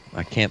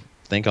 I can't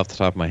think off the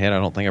top of my head. I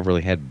don't think I've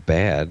really had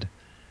bad.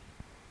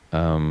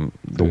 The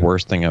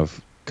worst thing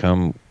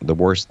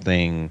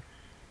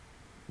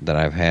that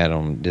I've had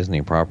on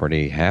Disney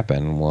property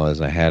happen was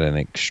I had an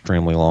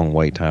extremely long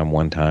wait time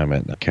one time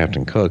at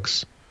Captain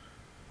Cook's.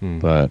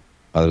 But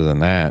other than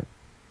that,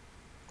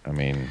 I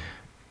mean,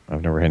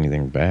 I've never had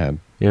anything bad.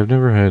 Yeah, I've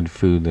never had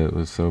food that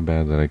was so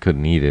bad that I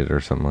couldn't eat it or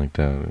something like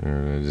that.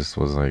 Or it just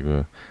was like,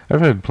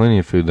 I've had plenty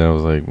of food that I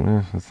was like,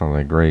 that's not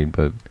that great,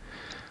 but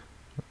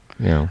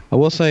I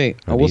will say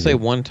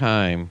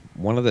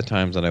one of the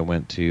times that I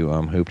went to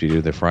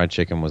Hoop-Dee-Doo, the fried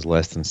chicken was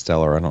less than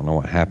stellar. I don't know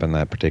what happened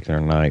that particular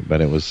night,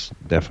 but it was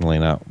definitely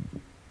not,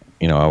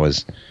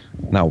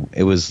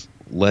 it was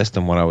less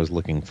than what I was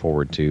looking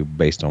forward to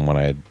based on what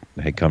I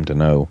had come to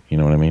know. You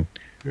know what I mean?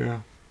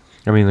 Yeah.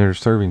 I mean, they're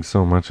serving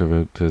so much of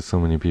it to so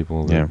many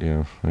people that,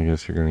 I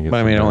guess you're going to get. But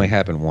I mean, it only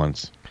happened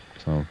once.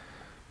 So.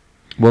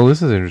 Well,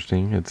 this is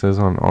interesting. It says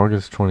on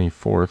August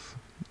 24th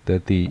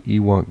that the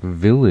Ewok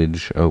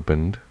Village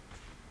opened,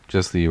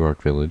 just the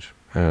Ewok Village,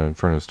 in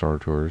front of Star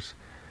Tours,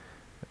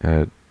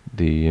 at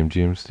the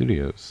MGM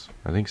Studios.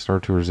 I think Star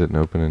Tours didn't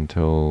open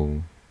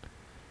until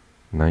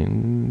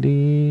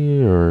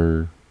 90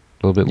 or a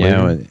little bit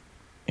later.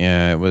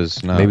 Yeah, it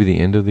was not. Maybe the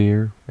end of the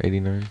year,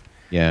 89.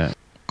 Yeah.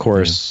 Of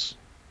course,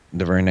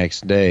 the very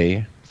next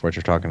day, for what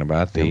you're talking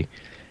about, the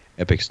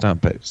Epic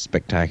Stunt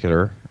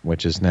Spectacular,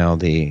 which is now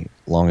the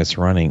longest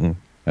running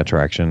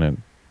attraction at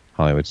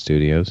Hollywood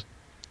Studios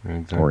or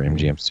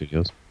MGM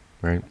Studios.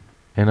 Right.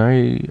 And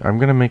I'm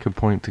going to make a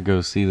point to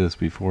go see this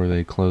before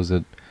they close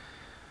it,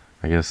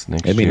 I guess,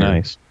 next year. It'd be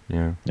nice.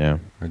 Yeah. Yeah.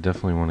 I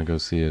definitely want to go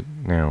see it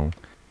now.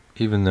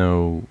 Even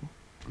though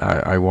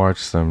I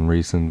watched some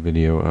recent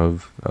video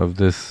of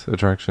this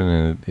attraction,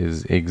 and it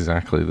is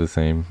exactly the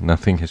same.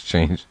 Nothing has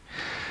changed.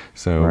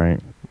 So, Right.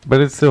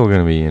 but it's still going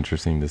to be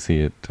interesting to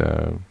see it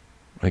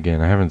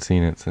again. I haven't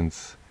seen it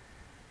since,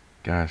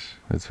 gosh,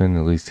 it's been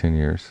at least 10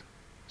 years.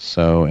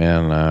 So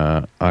in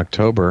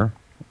October,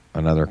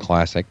 another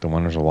classic, the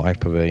Wonders of Life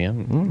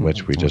Pavilion,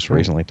 which we just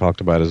recently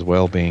talked about as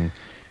well, being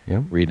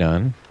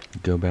redone.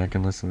 Go back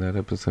and listen to that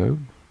episode.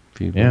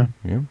 Yeah.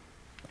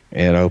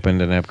 It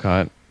opened in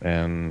Epcot,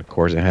 and of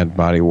course, it had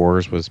Body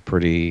Wars, was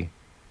pretty,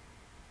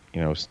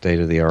 state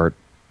of the art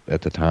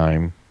at the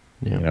time.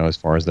 As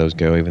far as those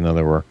go, even though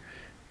they were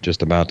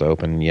just about to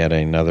open yet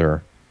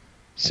another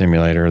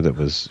simulator that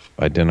was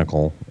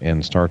identical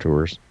in Star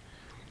Tours,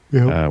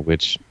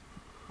 which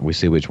we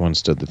see which one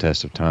stood the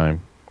test of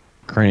time.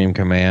 Cranium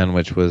Command,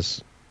 which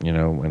was,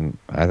 and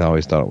I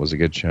always thought it was a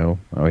good show.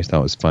 I always thought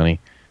it was funny.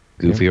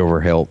 Goofy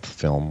Over Health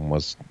film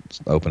was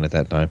open at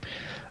that time.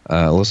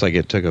 It looks like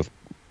it took a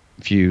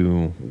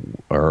few,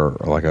 or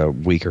like a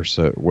week or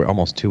so,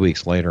 almost 2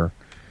 weeks later,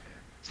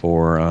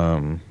 for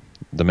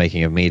The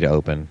Making of Me to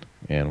open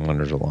in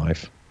Wonders of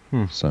Life.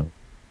 So,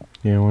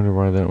 yeah, I wonder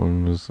why that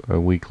one was a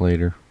week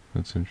later.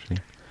 That's interesting.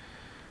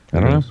 I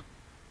don't know.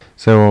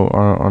 So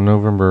on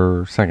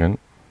November 2nd,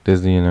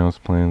 Disney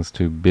announced plans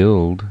to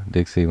build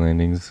Dixie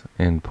Landings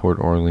and Port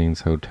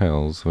Orleans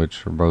hotels,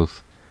 which are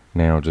both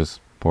now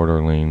just Port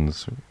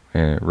Orleans,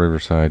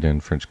 Riverside,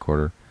 and French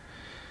Quarter.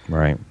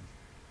 Right.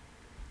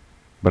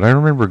 But I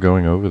remember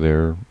going over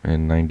there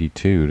in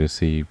 '92 to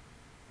see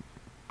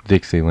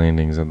Dixie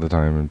Landings at the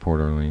time in Port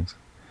Orleans.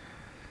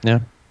 Yeah.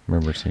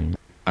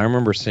 I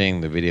remember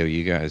seeing the video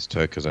you guys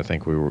took, because I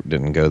think we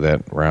didn't go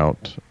that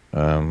route.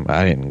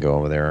 I didn't go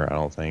over there, I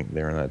don't think,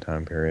 during that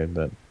time period.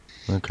 But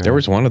there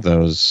was one of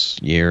those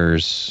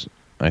years,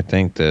 I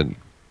think, that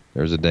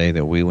there was a day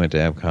that we went to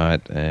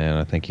Epcot, and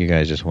I think you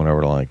guys just went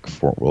over to like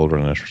Fort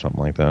Wilderness or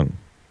something like that.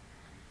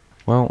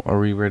 Well, are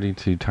we ready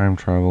to time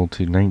travel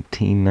to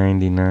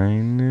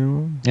 1999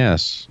 now?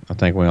 Yes. I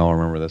think we all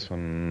remember this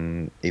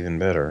one even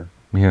better.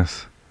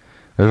 Yes.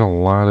 There's a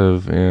lot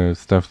of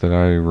stuff that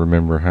I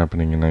remember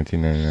happening in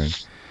 1999.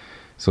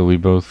 So we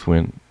both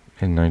went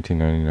in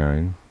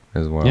 1999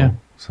 as well. Yeah.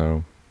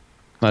 So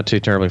not too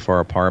terribly far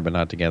apart, but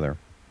not together.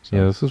 So.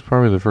 Yeah, this was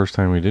probably the first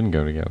time we didn't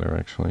go together,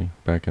 actually,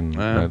 back in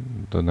the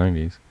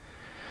 90s.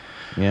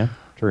 Yeah,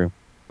 true.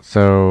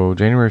 So,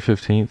 January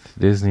 15th,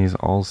 Disney's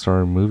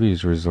All-Star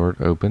Movies Resort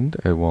opened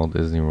at Walt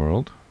Disney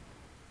World.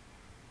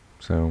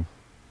 So,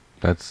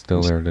 that's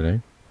still there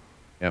today.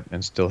 Yep,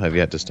 and still have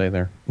yet to stay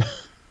there.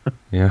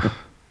 Yeah.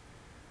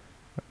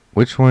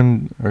 Which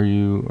one are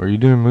you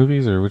doing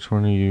movies, or which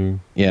one are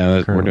you?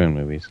 Yeah, we're doing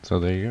movies. So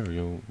there you go.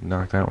 You'll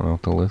knock that one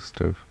off the list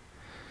of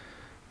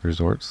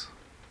resorts.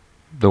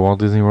 The Walt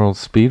Disney World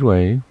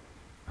Speedway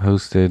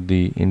hosted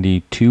the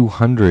Indy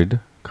 200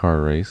 car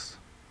race,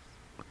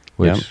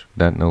 which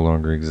that no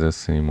longer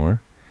exists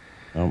anymore.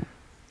 Nope.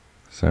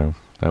 So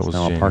that was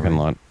now a parking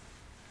lot.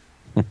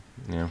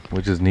 Yeah,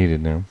 which is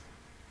needed now.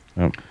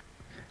 Yep.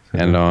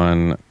 And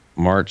on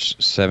March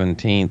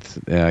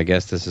 17th, I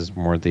guess this is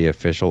more the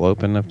official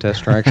open of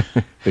Test Track,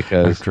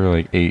 because after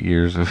like 8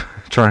 years of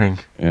trying.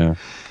 Yeah.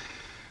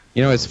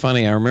 It's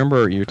funny. I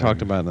remember you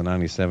talked about the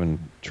 97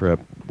 trip.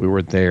 We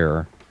were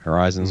there.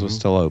 Horizons was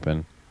still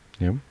open.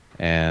 Yep.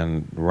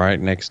 And right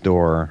next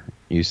door,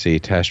 you see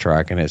Test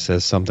Track, and it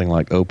says something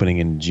like opening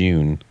in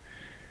June.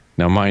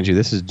 Now, mind you,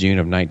 this is June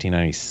of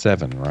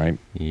 1997, right?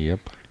 Yep.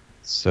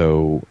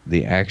 So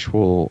the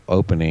actual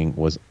opening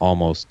was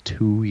almost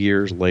 2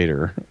 years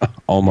later.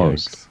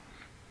 Almost. Yikes.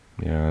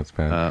 Yeah, that's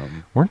bad.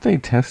 Weren't they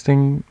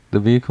testing the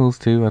vehicles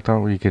too? I thought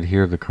we could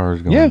hear the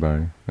cars going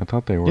by. I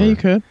thought they were. Yeah, you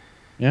could.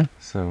 Yeah.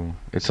 So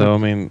I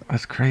mean,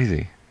 that's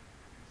crazy.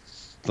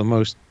 The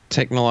most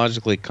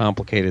technologically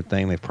complicated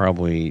thing they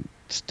probably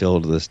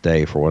still to this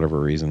day, for whatever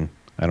reason.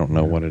 I don't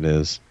know what it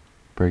is.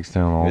 Breaks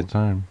down all the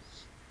time.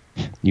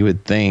 You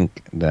would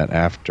think that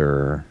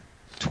after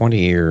 20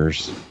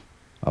 years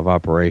of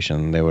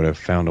operation, they would have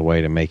found a way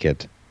to make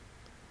it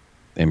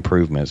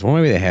improvements. Well,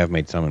 maybe they have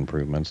made some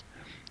improvements,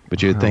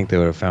 but you would think they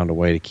would have found a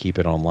way to keep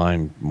it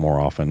online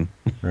more often.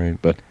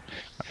 Right. But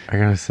I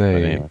gotta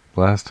say,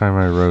 last time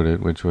I rode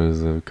it, which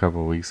was a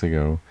couple of weeks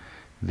ago,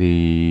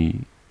 the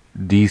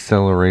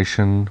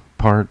deceleration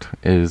part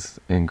is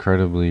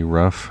incredibly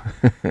rough.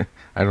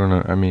 I don't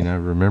know. I mean, I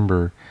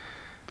remember,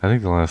 I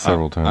think the last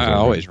several times. I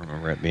always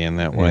remember it being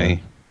that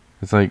way.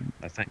 It's like,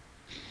 I think.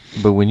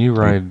 But when you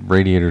ride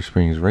Radiator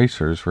Springs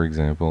Racers, for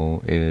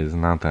example, it is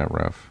not that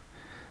rough.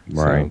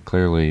 Right. So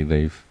clearly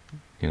they've,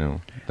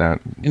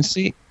 that and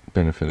see,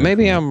 benefited.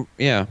 Maybe I'm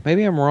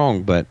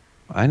wrong, but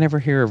I never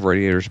hear of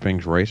Radiator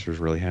Springs Racers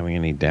really having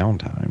any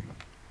downtime.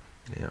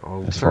 Yeah,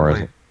 well, as far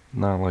as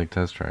not like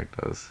Test Track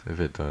does, if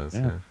it does.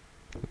 Yeah.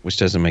 Which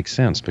doesn't make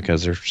sense,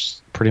 because they're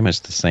pretty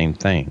much the same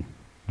thing.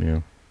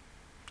 Yeah.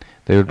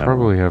 They would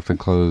probably have to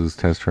close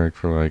Test Track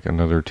for like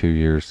another 2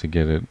 years to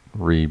get it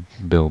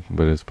rebuilt,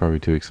 but it's probably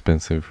too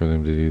expensive for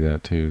them to do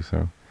that too,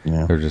 so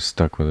they're just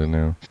stuck with it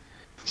now.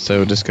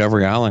 So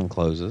Discovery Island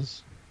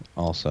closes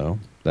also.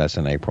 That's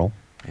in April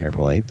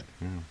 8th.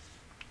 Yeah.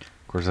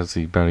 Of course, that's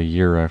about a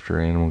year after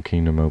Animal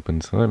Kingdom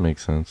opened, so that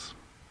makes sense.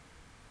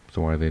 That's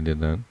why they did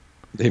that.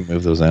 They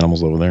move those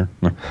animals over there.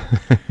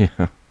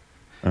 Yeah,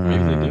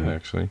 maybe they do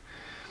actually.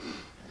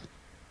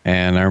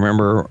 And I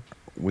remember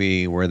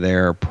we were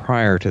there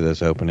prior to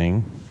this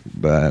opening,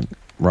 but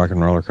Rock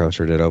and Roller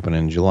Coaster did open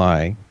in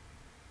July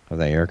of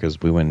that year because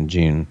we went in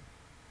June.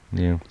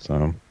 Yeah.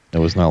 So it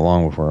was not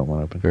long before it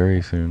went open.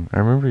 Very soon. I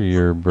remember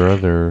your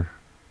brother,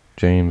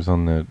 James,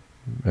 on that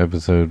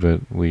episode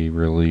that we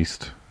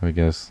released, I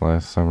guess,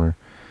 last summer.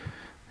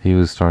 He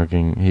was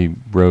talking, he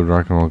rode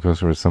Rock and Roller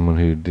Coaster with someone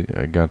who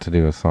got to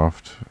do a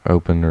soft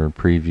open or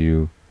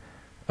preview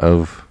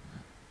of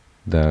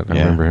that. I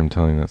remember him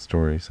telling that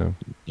story, so.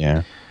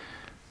 Yeah.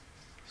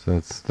 So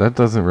that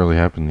doesn't really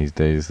happen these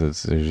days.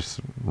 There's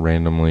just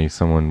randomly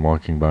someone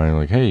walking by and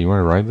like, hey, you want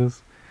to ride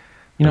this?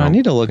 You know, I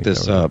need to look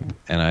this up,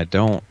 and I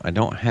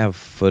don't have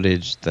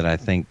footage that I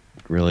think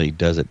really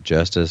does it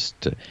justice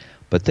to,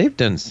 but they've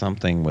done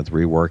something with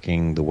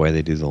reworking the way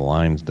they do the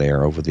lines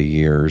there over the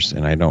years,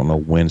 and I don't know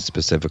when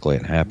specifically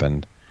it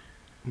happened,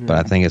 but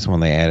I think it's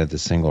when they added the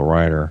single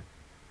rider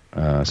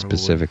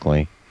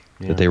specifically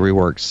that they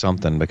reworked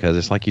something, because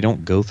it's like you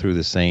don't go through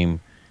the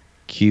same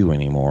queue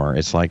anymore.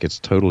 It's like it's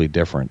totally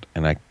different,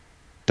 and I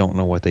don't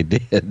know what they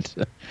did.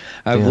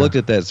 I've looked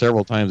at that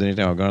several times.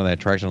 Anytime I go to that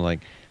attraction, I'm like,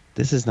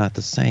 this is not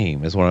the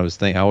same, is what I was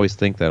thinking. I always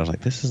think that. I was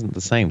like, this isn't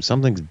the same.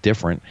 Something's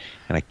different,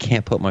 and I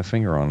can't put my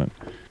finger on it.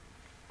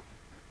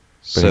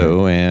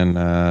 So in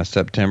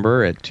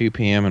September at 2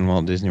 p.m. in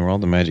Walt Disney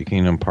World, the Magic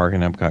Kingdom Park in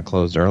Epcot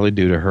closed early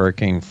due to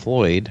Hurricane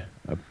Floyd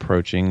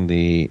approaching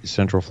the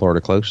Central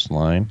Florida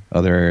coastline.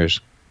 Other areas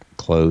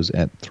close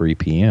at 3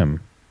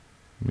 p.m.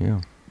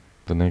 Yeah.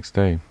 The next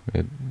day,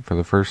 for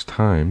the first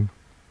time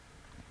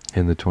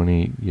in the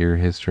 20-year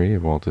history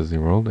of Walt Disney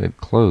World, it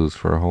closed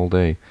for a whole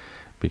day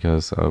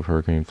because of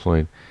Hurricane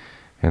Floyd.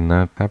 And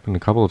that happened a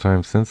couple of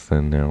times since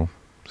then now.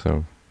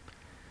 So,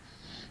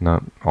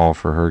 not all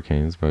for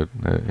hurricanes, but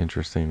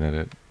interesting that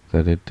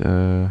it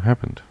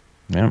happened.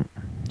 Yeah.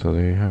 So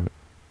there you have it.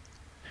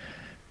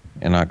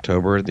 In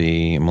October,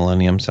 the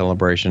Millennium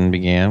Celebration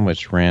began,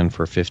 which ran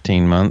for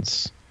 15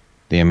 months.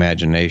 The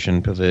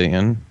Imagination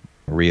Pavilion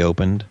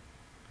reopened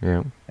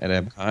at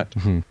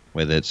Epcot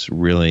with its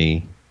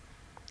really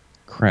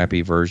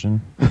crappy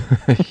version.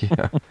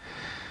 Yeah.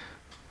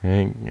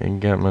 Ain't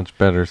got much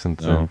better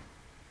since then.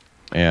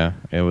 Yeah,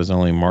 it was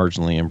only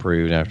marginally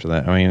improved after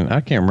that. I mean, I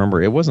can't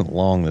remember. It wasn't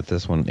long that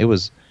this one... It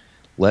was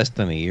less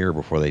than a year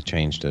before they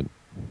changed it.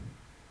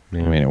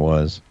 Yeah. I mean, it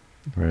was.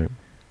 Right.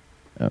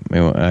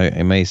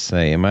 I may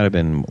say... It might have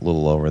been a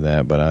little over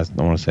that, but I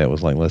want to say it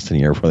was like less than a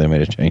year before they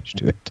made a change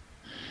to it.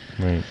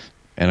 Right.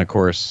 And, of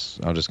course,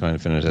 I'll just go ahead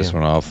and finish this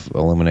one off.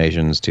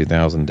 Illuminations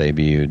 2000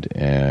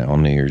 debuted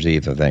on New Year's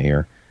Eve of that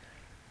year.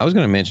 I was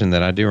going to mention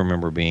that I do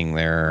remember being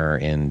there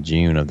in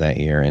June of that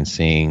year and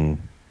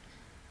seeing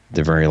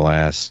the very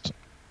last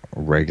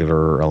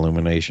regular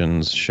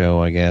Illuminations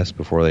show, I guess,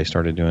 before they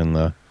started doing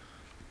the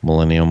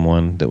Millennium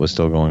one that was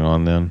still going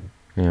on then.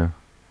 Yeah.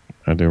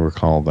 I do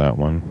recall that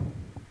one.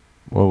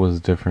 What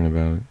was different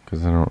about it?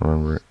 Because I don't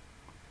remember it.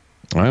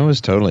 It was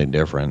totally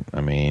different.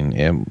 I mean,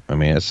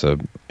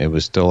 it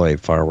was still a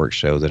fireworks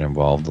show that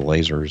involved the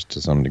lasers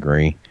to some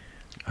degree.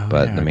 Oh,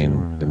 but, yeah, I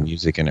mean, the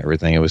music and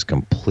everything, it was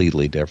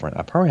completely different.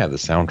 I probably have the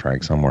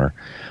soundtrack somewhere,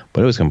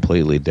 but it was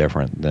completely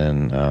different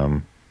than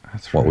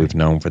what we've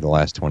known for the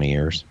last 20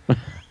 years.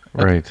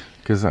 Right,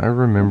 because I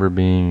remember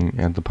being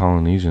at the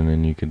Polynesian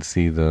and you could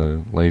see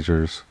the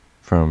lasers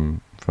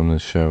from the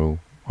show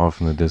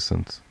off in the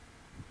distance.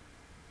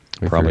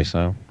 Probably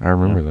so. I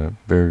remember that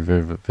very,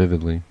 very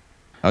vividly.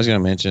 I was going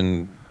to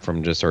mention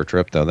from just our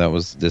trip, though,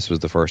 this was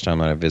the first time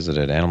that I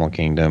visited Animal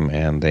Kingdom,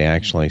 and they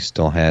actually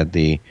still had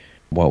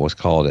what was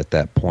called at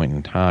that point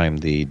in time,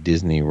 the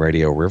Disney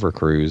Radio River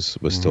Cruise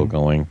was still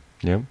going.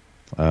 Yep.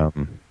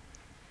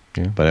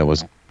 But it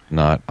was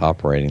not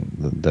operating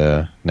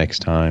the next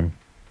time.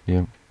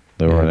 Yep.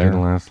 They were there. It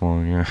didn't last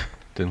long, yeah.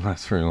 Didn't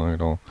last very long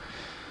at all.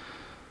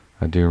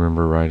 I do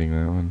remember riding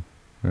that one.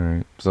 All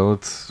right. So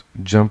let's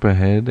jump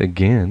ahead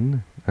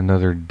again,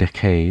 another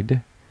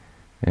decade,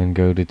 and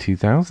go to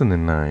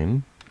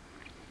 2009.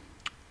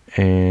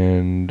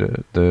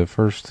 And the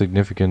first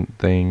significant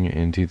thing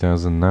in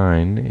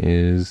 2009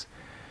 is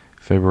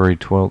February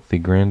 12th, the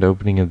grand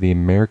opening of the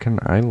American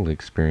Idol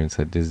experience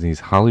at Disney's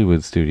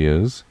Hollywood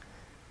Studios,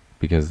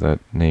 because that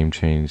name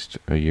changed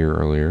a year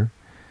earlier,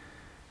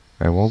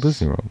 at Walt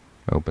Disney World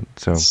opened.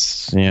 So,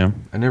 yeah.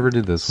 I never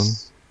did this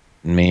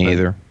one. Me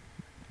either.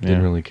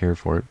 Didn't really care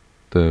for it.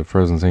 The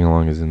Frozen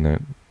Sing-Along is in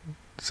that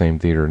same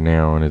theater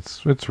now, and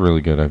it's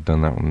really good. I've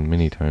done that one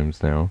many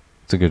times now.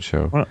 It's a good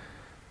show. Well,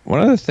 one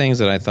of the things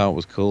that I thought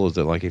was cool is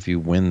that, like, if you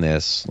win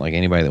this, like,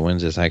 anybody that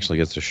wins this actually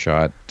gets a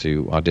shot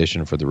to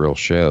audition for the real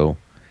show.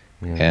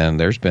 Yeah. And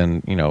there's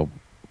been,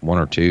 one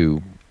or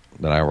two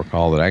that I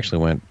recall that actually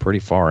went pretty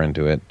far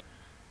into it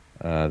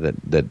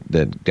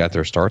that got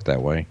their start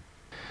that way.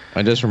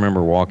 I just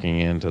remember walking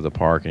into the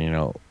park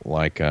and,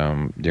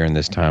 during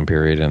this time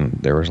period, and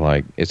there was,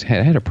 it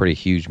had a pretty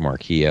huge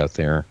marquee out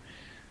there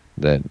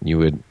that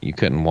you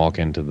couldn't walk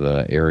into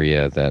the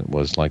area that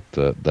was like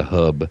the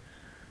hub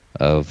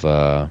of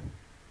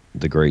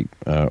the great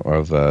not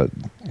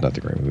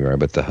the great movie, right,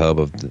 but the hub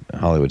of the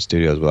Hollywood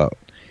studios without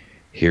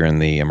hearing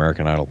the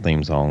American Idol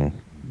theme song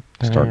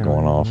start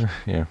going off.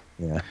 Yeah.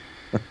 Yeah.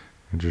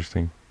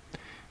 Interesting.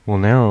 Well,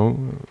 now,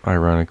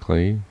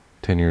 ironically,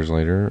 10 years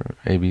later,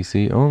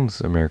 ABC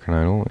owns American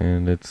Idol,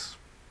 and it's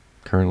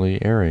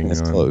currently airing.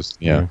 It's closed.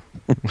 Yeah.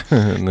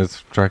 And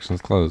this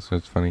attraction's closed. So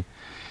it's funny.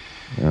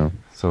 Yeah.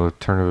 So a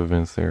turn of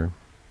events there.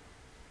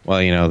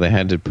 Well, they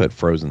had to put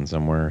Frozen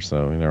somewhere,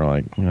 so they're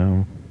like,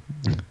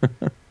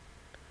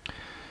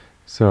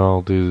 So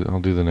I'll do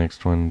the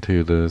next one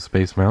too. The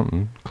Space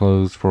Mountain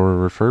closed for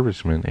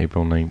refurbishment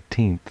April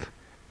 19th,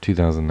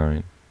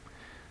 2009.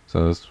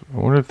 So I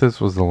wonder if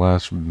this was the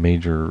last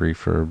major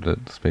refurb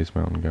that Space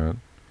Mountain got.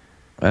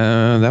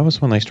 That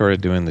was when they started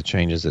doing the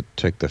changes that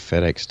took the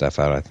FedEx stuff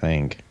out, I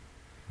think.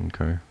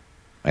 Okay.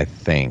 I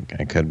think.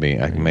 I could be.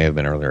 I may have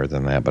been earlier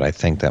than that, but I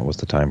think that was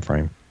the time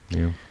frame.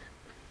 Yeah.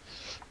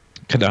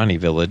 Kidani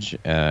Village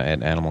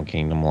at Animal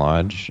Kingdom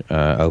Lodge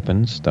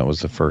opens. That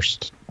was the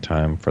first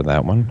time for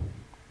that one.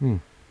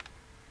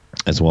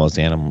 As well as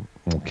the Animal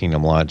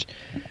Kingdom Lodge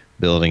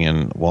building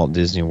in Walt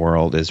Disney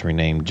World is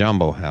renamed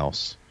Jumbo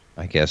House,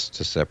 I guess,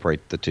 to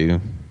separate the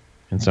two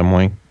in some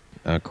way.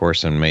 Of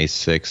course, on May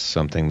 6th,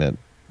 something that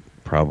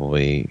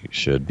probably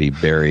should be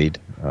buried.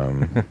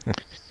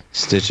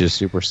 Stitch's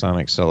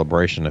Supersonic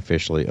Celebration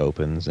officially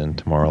opens in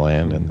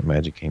Tomorrowland and the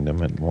Magic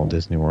Kingdom at Walt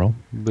Disney World.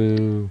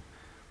 Boo.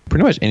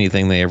 Pretty much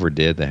anything they ever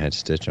did that had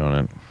Stitch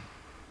on it,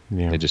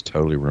 Yeah. they just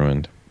totally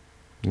ruined.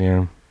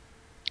 Yeah.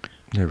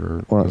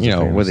 Never. Well,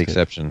 with the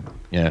exception,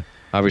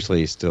 obviously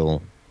he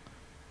still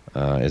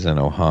is in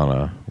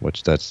Ohana,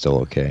 which that's still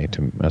okay.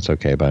 That's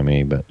okay by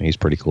me, but he's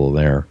pretty cool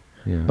there.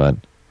 Yeah. But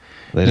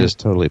they just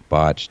totally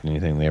botched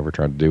anything they ever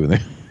tried to do with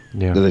it.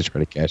 Yeah. That they try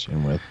to cash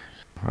in with.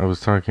 I was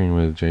talking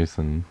with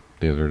Jason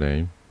the other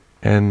day,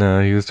 and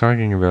he was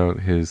talking about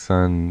his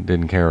son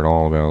didn't care at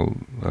all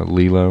about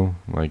Lilo.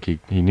 Like, he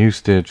knew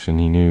Stitch, and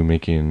he knew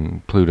Mickey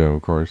and Pluto,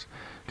 of course,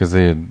 because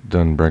they had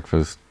done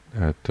breakfast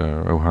at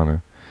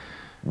Ohana.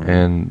 Mm-hmm.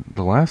 And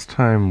the last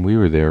time we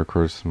were there, of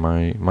course,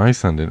 my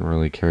son didn't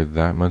really care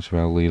that much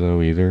about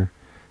Lilo either.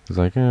 He was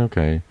like,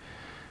 okay.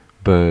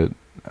 But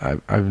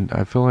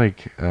I feel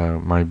like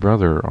my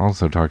brother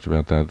also talked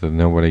about that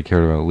nobody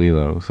cared about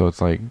Lilo. So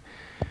it's like,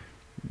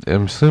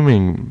 I'm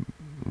assuming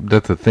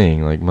that's a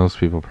thing. Like, most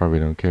people probably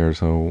don't care.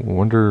 So I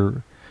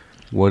wonder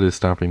what is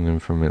stopping them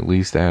from at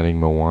least adding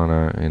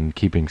Moana and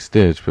keeping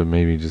Stitch, but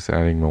maybe just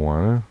adding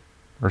Moana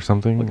or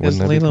something. Because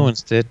Lilo and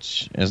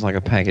Stitch is like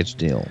a package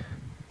deal.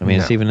 I mean,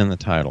 it's even in the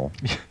title.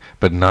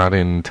 But not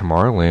in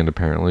Tomorrowland,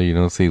 apparently. You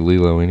don't see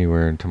Lilo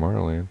anywhere in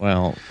Tomorrowland.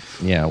 Well,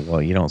 yeah,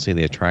 you don't see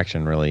the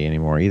attraction really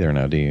anymore either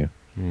now, do you?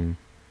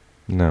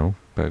 No,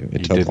 but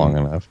it took long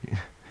enough.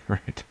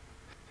 Right.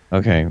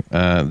 Okay.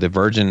 The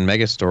Virgin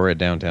Megastore at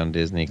Downtown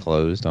Disney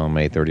closed on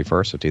May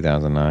 31st of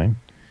 2009.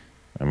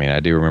 I mean, I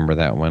do remember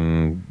that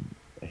one.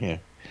 Yeah.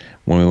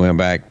 When we went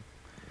back,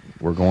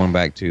 we're going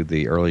back to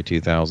the early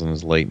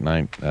 2000s, late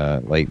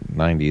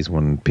 90s,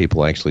 when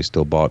people actually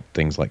still bought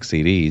things like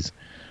CDs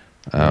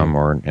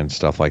and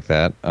stuff like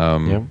that.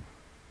 There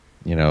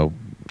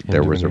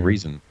was a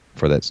reason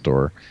for that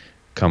store.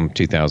 Come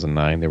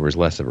 2009, there was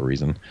less of a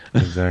reason.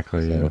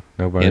 Exactly. So, yeah.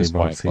 Nobody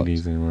bought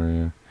CDs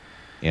anymore.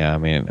 Yeah. I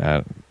mean,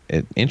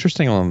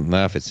 interestingly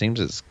enough, it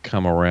seems it's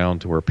come around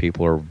to where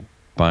people are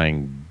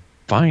buying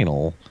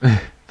vinyl.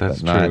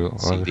 That's but true. Not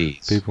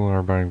CDs. People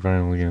are buying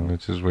vinyl again,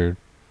 which is weird.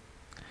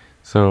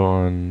 So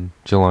on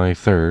July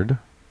 3rd,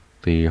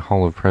 the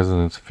Hall of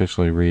Presidents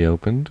officially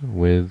reopened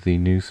with the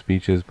new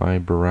speeches by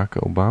Barack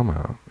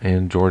Obama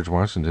and George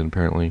Washington.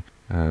 Apparently,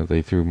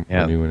 they threw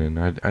a new one in.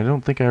 I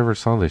don't think I ever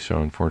saw this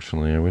show,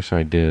 unfortunately. I wish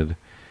I did.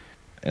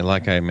 And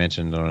like I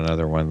mentioned on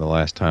another one, the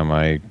last time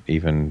I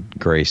even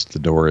graced the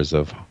doors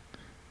of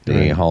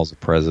the Halls of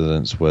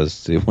Presidents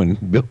was when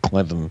Bill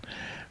Clinton,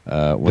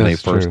 when they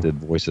first did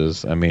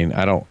Voices. I mean,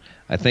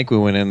 I think we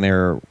went in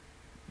there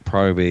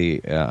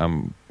probably,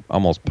 I'm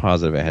almost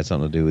positive it had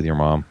something to do with your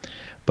mom.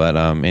 But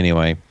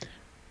anyway.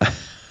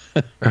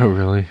 Oh,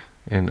 really?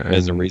 And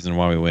there's a reason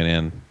why we went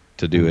in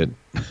to do it.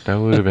 That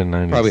would have been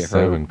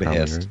 97, probably,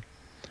 right?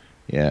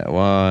 Yeah,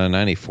 well,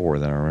 94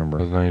 then, I remember.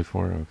 It was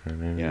 94? Okay,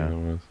 maybe that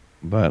was.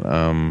 But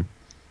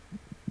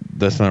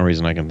that's not a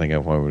reason I can think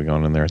of why we would have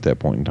gone in there at that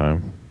point in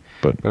time.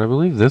 But I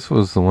believe this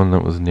was the one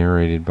that was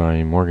narrated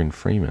by Morgan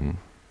Freeman,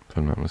 if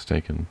I'm not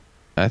mistaken.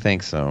 I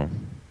think so.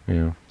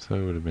 Yeah, so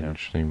it would have been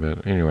interesting.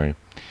 But anyway,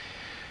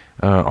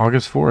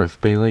 August 4th,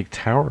 Bay Lake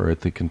Tower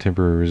at the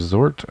Contemporary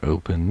Resort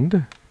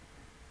opened,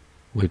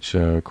 which,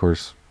 of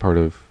course, part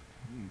of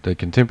the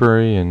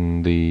Contemporary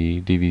and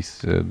the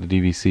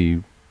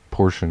DVC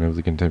portion of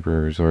the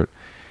Contemporary Resort.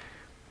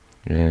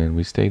 And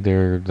we stayed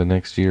there the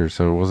next year,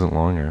 so it wasn't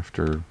long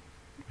after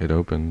it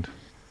opened.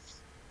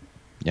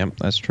 Yep,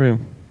 that's true.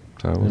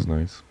 So that was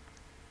nice.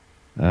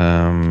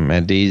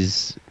 At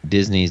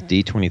Disney's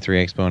D23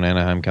 Expo in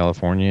Anaheim,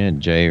 California,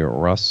 Jay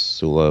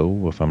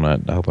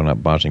Russulo, I hope I'm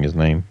not botching his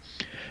name,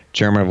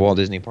 chairman of Walt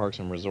Disney Parks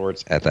and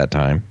Resorts at that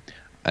time,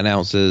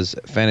 announces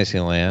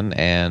Fantasyland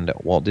and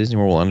Walt Disney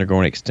World will undergo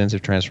an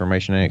extensive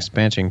transformation and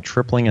expansion,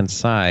 tripling in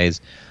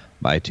size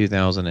by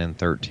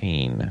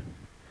 2013.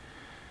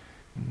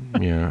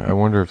 Yeah, I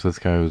wonder if this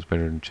guy was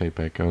better than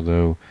Chapek,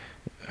 although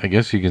I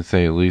guess you could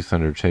say at least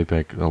under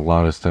Chapek a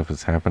lot of stuff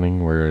is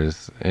happening,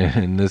 whereas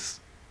in this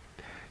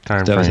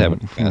time Stuff is frame,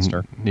 happening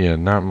faster. yeah,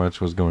 not much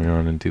was going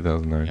on in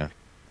 2009. Yeah.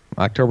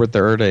 October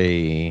 3rd,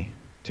 a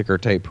ticker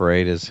tape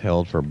parade is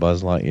held for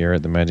Buzz Lightyear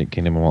at the Magic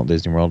Kingdom of Walt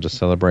Disney World to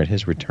celebrate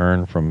his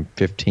return from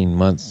 15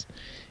 months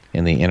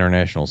in the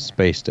International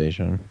Space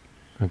Station.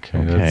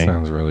 Okay, that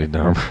sounds really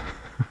dumb.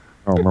 I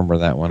don't remember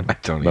that one. I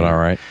don't but either. all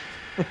right.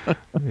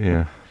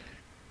 Yeah.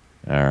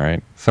 All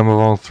right. Some of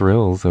All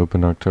Thrills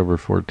opened October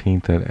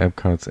 14th at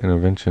Epcot's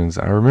Interventions.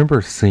 I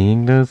remember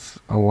seeing this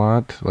a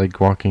lot, like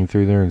walking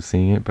through there and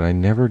seeing it, but I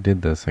never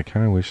did this. I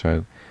kind of wish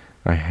I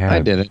had. I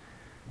did it.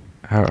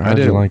 How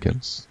did you like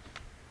it?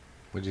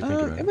 What did you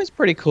think about it? It was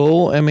pretty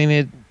cool. I mean,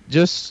 it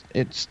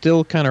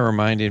still kind of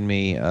reminded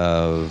me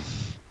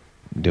of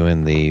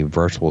doing the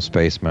virtual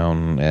Space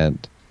Mountain at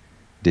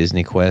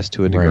Disney Quest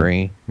to a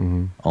degree. Right.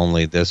 Mm-hmm.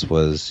 Only this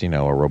was, a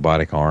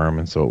robotic arm,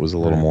 and so it was a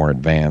little more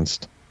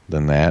advanced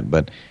than that.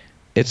 But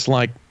it's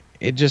like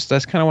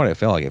that's kind of what it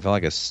felt like. It felt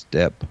like a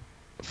step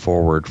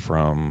forward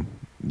from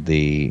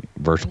the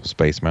virtual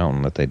Space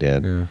Mountain that they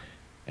did. Yeah.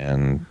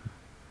 And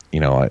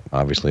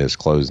obviously it's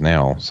closed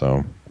now,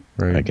 so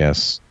right. I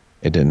guess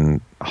it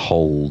didn't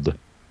hold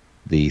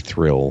the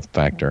thrill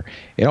factor.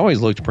 It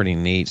always looked pretty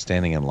neat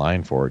standing in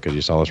line for it because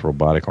you saw this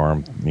robotic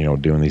arm,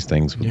 doing these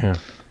things with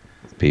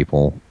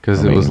people.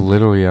 Because it was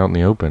literally out in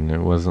the open. It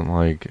wasn't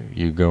like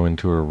you go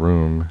into a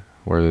room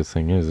where this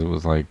thing is. It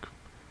was like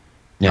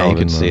you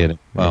could see it.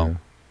 Well,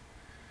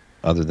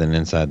 other than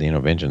inside the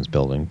Interventions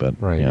building, but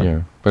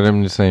yeah. But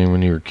I'm just saying,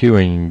 when you were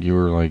queuing, you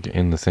were like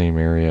in the same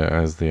area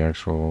as the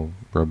actual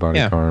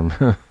robotic arm.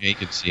 Yeah, you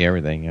could see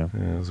everything. Yeah,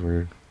 it was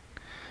weird.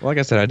 Well, like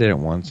I said, I did it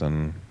once,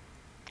 and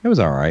it was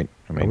all right.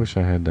 I wish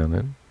I had done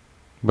it,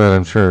 but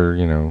I'm sure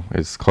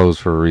it's closed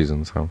for a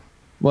reason. So,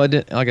 well,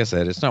 like I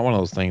said, it's not one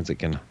of those things that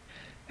can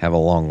have a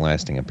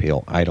long-lasting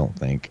appeal. I don't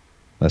think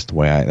that's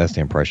the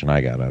impression I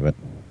got of it.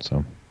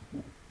 So,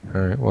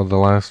 all right. Well, the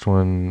last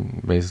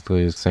one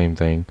basically is the same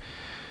thing.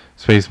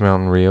 Space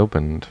Mountain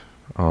reopened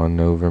on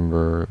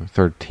November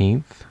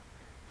 13th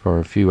for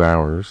a few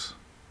hours.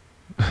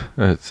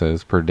 It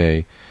says per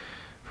day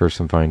for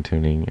some fine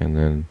tuning, and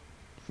then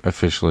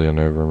officially on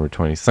November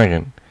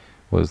 22nd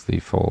was the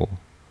full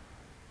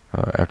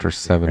after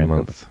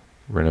 7-month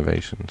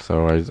renovation.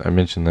 So I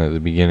mentioned that at the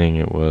beginning.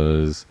 It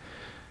was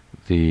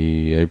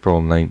the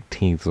April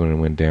 19th when it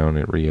went down.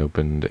 It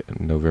reopened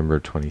November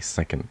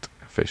 22nd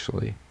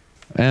officially.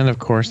 And of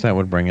course that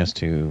would bring us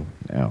to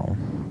now.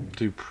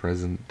 To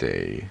present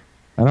day.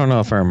 I don't know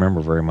if I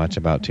remember very much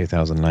about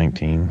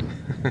 2019.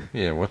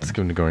 Yeah, what's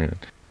going on?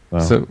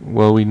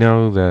 Well, we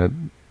know that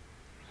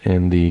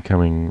in the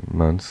coming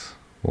months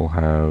we'll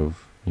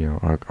have,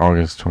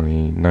 August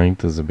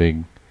 29th is a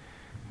big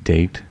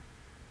date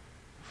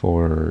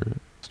for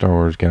Star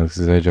Wars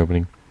Galaxy's Edge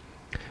opening.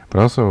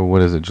 But also,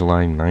 what is it,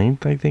 July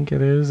 9th, I think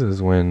it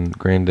is when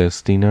Grand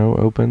Destino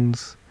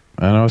opens.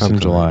 I know it's in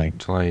July.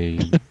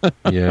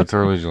 Yeah, it's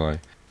early July.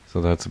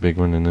 So that's a big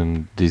one. And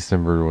then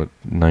December,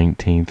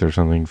 19th or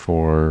something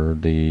for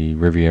the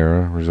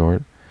Riviera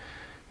Resort.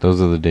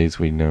 Those are the dates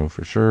we know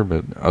for sure.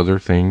 But other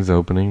things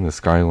opening, the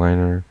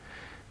Skyliner,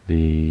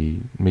 the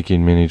Mickey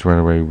and Minnie's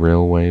Runaway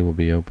Railway will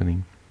be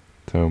opening.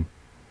 So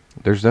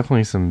there's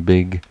definitely some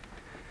big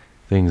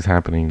things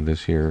happening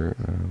this year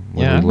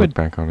when we look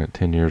back on it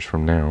 10 years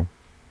from now.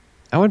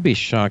 I would be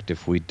shocked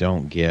if we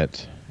don't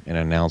get an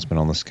announcement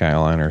on the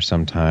Skyliner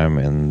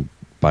sometime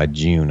by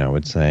June, I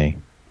would say.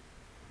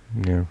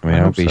 Yeah,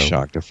 I would be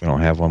shocked if we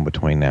don't have one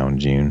between now and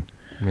June.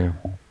 Yeah,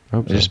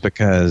 hope so. Just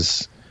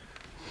because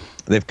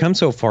they've come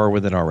so far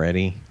with it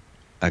already.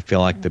 I feel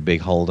like the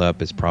big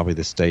holdup is probably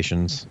the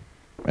stations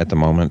at the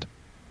moment.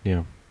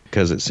 Yeah,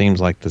 because it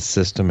seems like the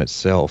system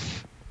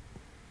itself.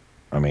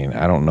 I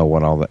don't know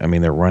what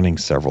they're running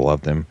several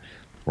of them,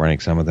 running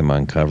some of them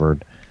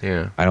uncovered.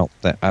 Yeah.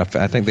 I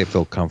think they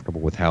feel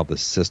comfortable with how the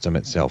system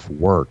itself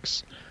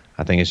works.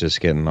 I think it's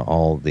just getting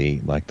all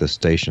the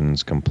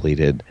stations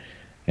completed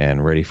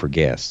and ready for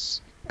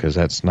guests, because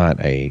that's not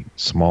a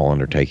small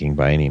undertaking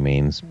by any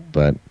means.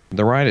 But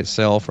the ride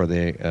itself, or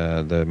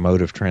the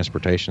mode of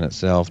transportation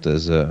itself,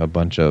 does a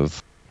bunch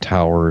of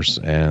towers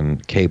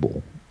and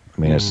cable.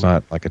 It's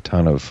not like a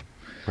ton of.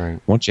 Right.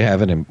 Once you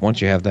have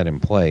that in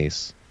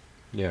place.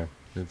 Yeah,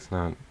 it's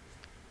not.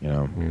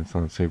 It's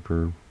not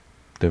super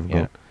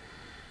difficult.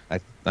 Yeah.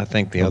 I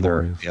think the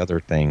other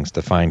things,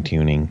 the fine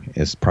tuning,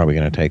 is probably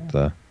going to take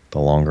the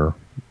longer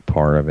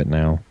part of it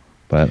now.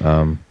 But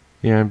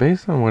yeah,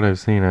 based on what I've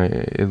seen,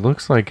 it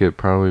looks like it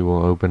probably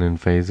will open in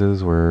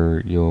phases,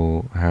 where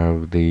you'll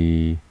have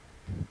the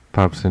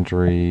Pop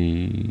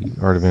Century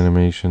Art of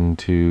Animation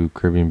to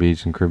Caribbean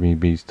Beach, and Caribbean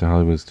Beach to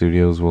Hollywood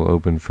Studios will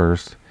open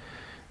first,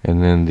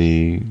 and then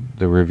the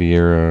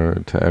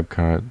Riviera to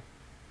Epcot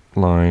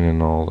line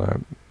and all that,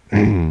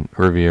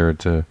 Riviera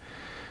to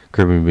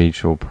Caribbean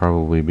Beach will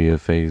probably be a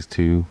phase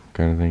 2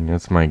 kind of thing.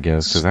 That's my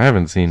guess, because I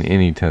haven't seen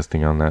any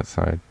testing on that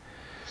side.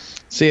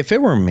 See, if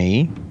it were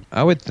me,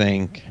 I would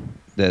think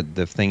that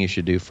the thing you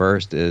should do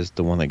first is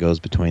the one that goes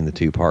between the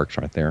two parks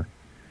right there.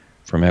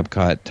 From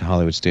Epcot to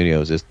Hollywood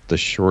Studios. It's the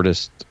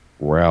shortest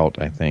route,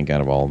 I think,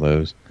 out of all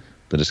those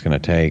that it's going to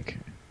take.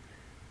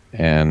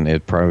 And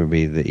it'd probably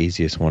be the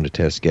easiest one to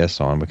test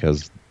guests on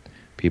because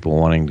people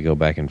wanting to go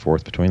back and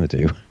forth between the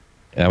two.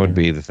 That would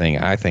be the thing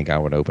I think I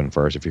would open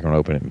first if you're going to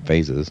open it in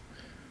phases.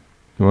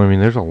 Well, I mean,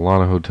 there's a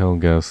lot of hotel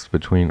guests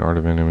between Art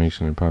of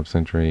Animation and Pop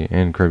Century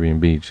and Caribbean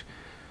Beach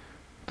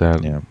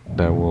that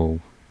will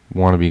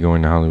want to be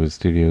going to Hollywood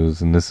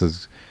Studios, and this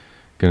is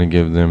going to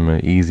give them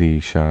an easy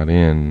shot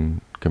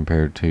in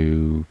compared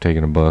to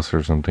taking a bus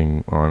or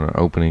something on an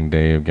opening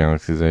day of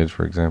Galaxy's Edge,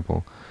 for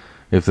example,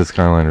 if the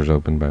Skyliner's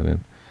open by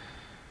then.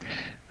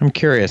 I'm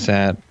curious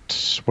at,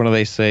 what do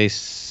they say,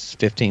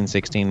 15,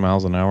 16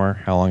 miles an hour?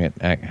 How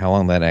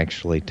long that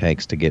actually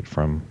takes to get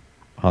from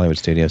Hollywood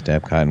Studios to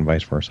Epcot and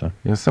vice versa?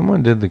 Yeah,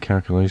 someone did the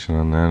calculation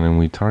on that, and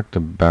we talked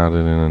about it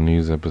in a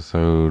news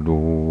episode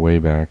way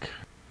back,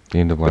 the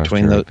end of last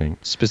year, I think.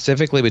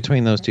 Specifically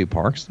between those two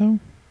parks, though?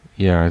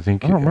 Yeah, I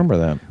think... I don't remember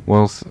that.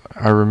 Well,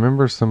 I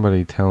remember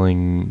somebody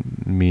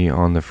telling me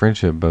on the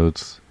friendship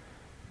boats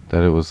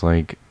that it was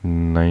like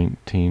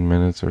 19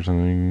 minutes or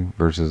something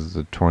versus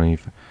the 20...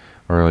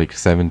 Or like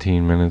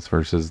 17 minutes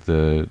versus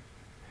the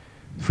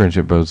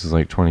friendship boats is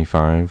like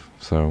 25.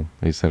 So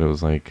they said it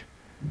was like...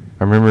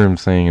 I remember him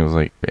saying it was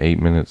like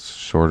 8 minutes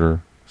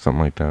shorter,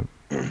 something like that.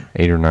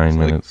 8 or 9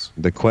 minutes.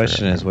 The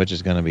question is, which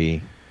is going to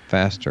be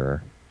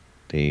faster?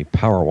 The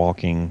power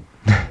walking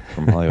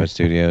from Hollywood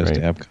Studios right.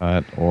 to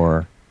Epcot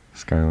or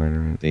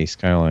Skyliner. The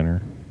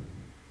Skyliner.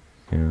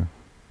 Yeah.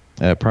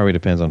 It probably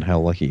depends on how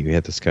lucky you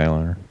hit the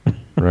Skyliner.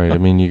 Right. I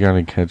mean, you got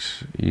to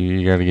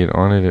get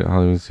on it at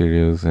Hollywood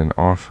Studios and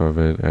off of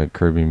it at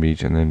Caribbean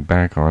Beach and then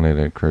back on it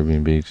at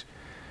Caribbean Beach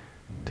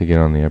to get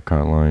on the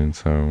Epcot line.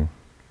 So.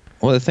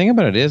 Well, the thing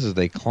about it is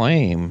they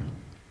claim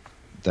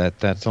that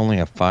that's only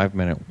a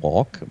 5-minute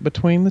walk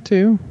between the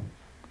two.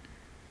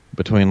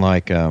 Between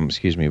like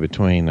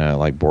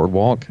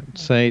Boardwalk,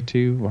 say,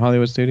 to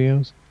Hollywood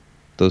Studios.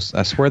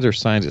 I swear there's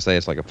signs that say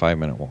it's like a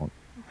 5-minute walk.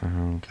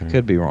 Okay. I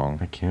could be wrong.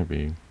 It can't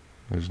be.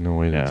 There's no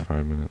way that's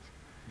 5 minutes.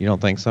 You don't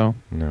think so?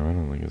 No, I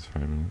don't think it's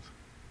 5 minutes.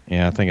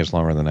 Yeah, I think it's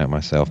longer than that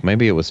myself.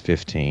 Maybe it was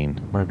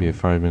 15. Might be a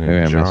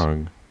 5-minute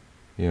jog.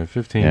 Yeah,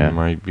 15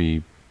 might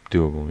be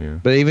doable, yeah.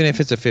 But even if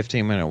it's a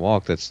 15-minute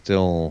walk, that's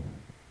still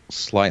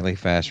slightly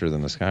faster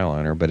than the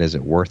Skyliner, but is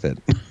it worth it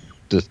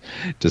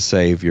to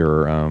save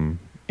your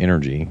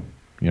energy?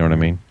 You know what I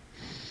mean?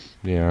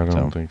 Yeah, I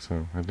don't think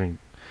so. I think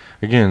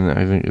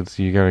it's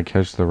you got to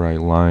catch the right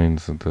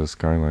lines at the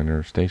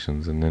Skyliner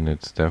stations, and then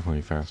it's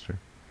definitely faster.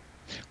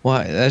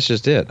 Well, that's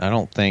just it. I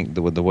don't think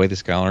with the way the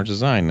Skyliner's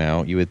designed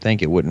now, you would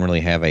think it wouldn't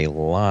really have a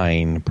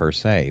line per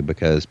se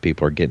because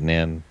people are getting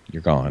in,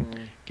 you're gone.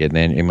 Getting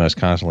in, you must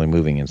constantly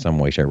moving in some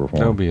way, shape, or form.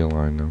 There'll be a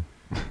line, though.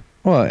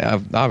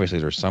 Well, obviously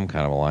there's some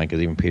kind of a line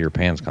because even Peter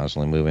Pan's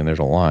constantly moving. There's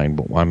a line,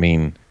 but I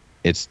mean,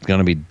 it's going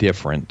to be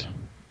different,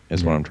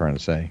 is what I'm trying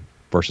to say,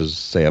 versus,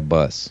 say, a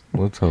bus.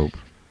 Let's hope.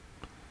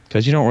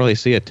 Because you don't really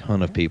see a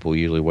ton of people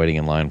usually waiting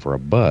in line for a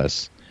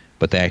bus,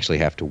 but they actually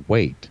have to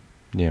wait.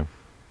 Yeah.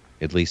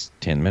 At least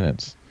 10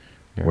 minutes.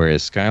 Yeah.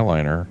 Whereas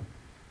Skyliner,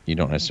 you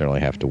don't necessarily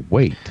have to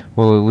wait.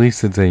 Well, at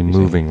least it's a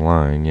moving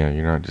line. Yeah,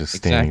 you're not just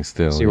standing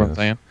still. See what I'm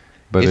saying?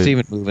 But it's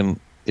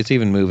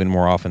even moving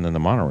more often than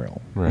the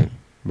monorail. Right.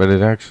 But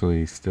it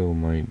actually still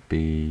might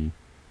be,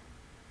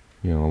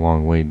 a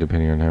long wait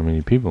depending on how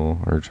many people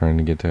are trying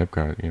to get to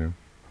Epcot,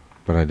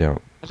 But I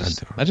don't.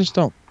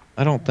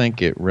 I don't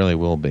think it really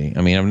will be.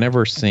 I mean, I've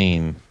never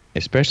seen,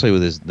 especially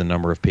with the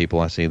number of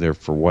people I see there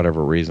for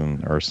whatever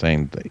reason are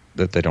saying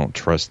that they don't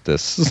trust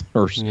this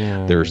or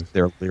they're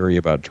leery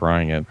about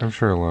trying it. I'm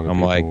sure a lot of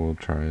people will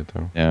try it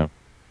though. Yeah.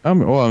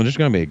 There's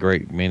going to be a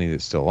great many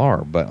that still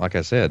are, but like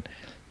I said,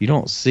 you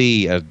don't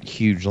see a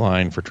huge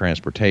line for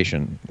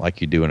transportation like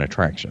you do an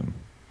attraction.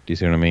 Do you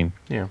see what I mean?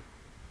 Yeah.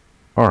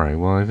 All right.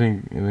 Well, I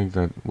think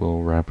that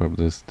will wrap up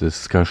this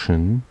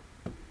discussion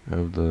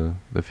of the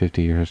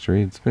 50-year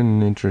history. It's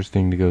been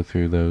interesting to go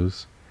through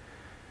those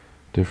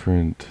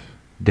different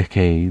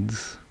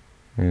decades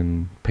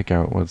and pick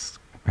out what's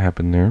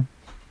happened there.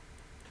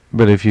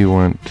 But if you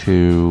want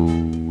to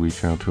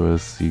reach out to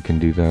us, you can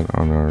do that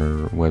on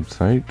our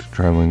website,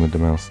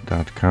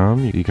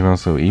 travelingwiththemouse.com. You can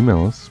also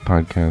email us,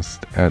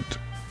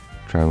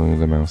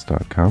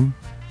 podcast@travelingwiththemouse.com.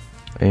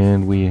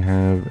 And we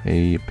have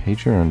a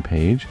Patreon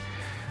page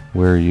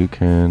where you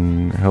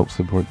can help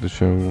support the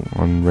show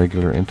on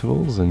regular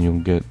intervals, and you'll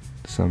get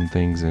some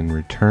things in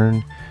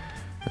return,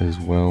 as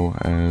well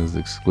as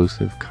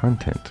exclusive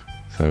content.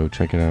 So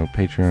check it out,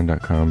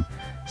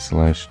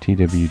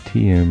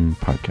 patreon.com/TWTM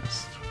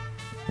podcast.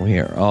 We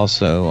are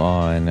also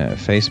on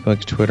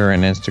Facebook, Twitter,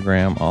 and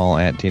Instagram, all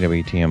at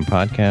TWTM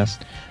Podcast.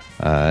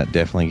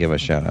 Definitely give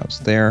us shout-outs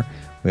there.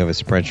 We have a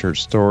Spreadshirt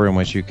store in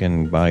which you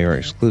can buy your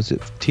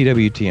exclusive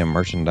TWTM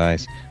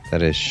merchandise.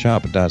 That is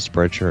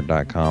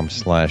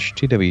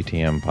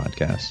shop.spreadshirt.com/TWTM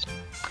podcast.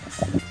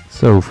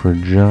 So for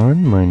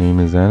John, my name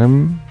is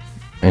Adam,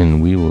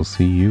 and we will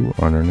see you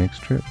on our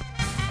next trip.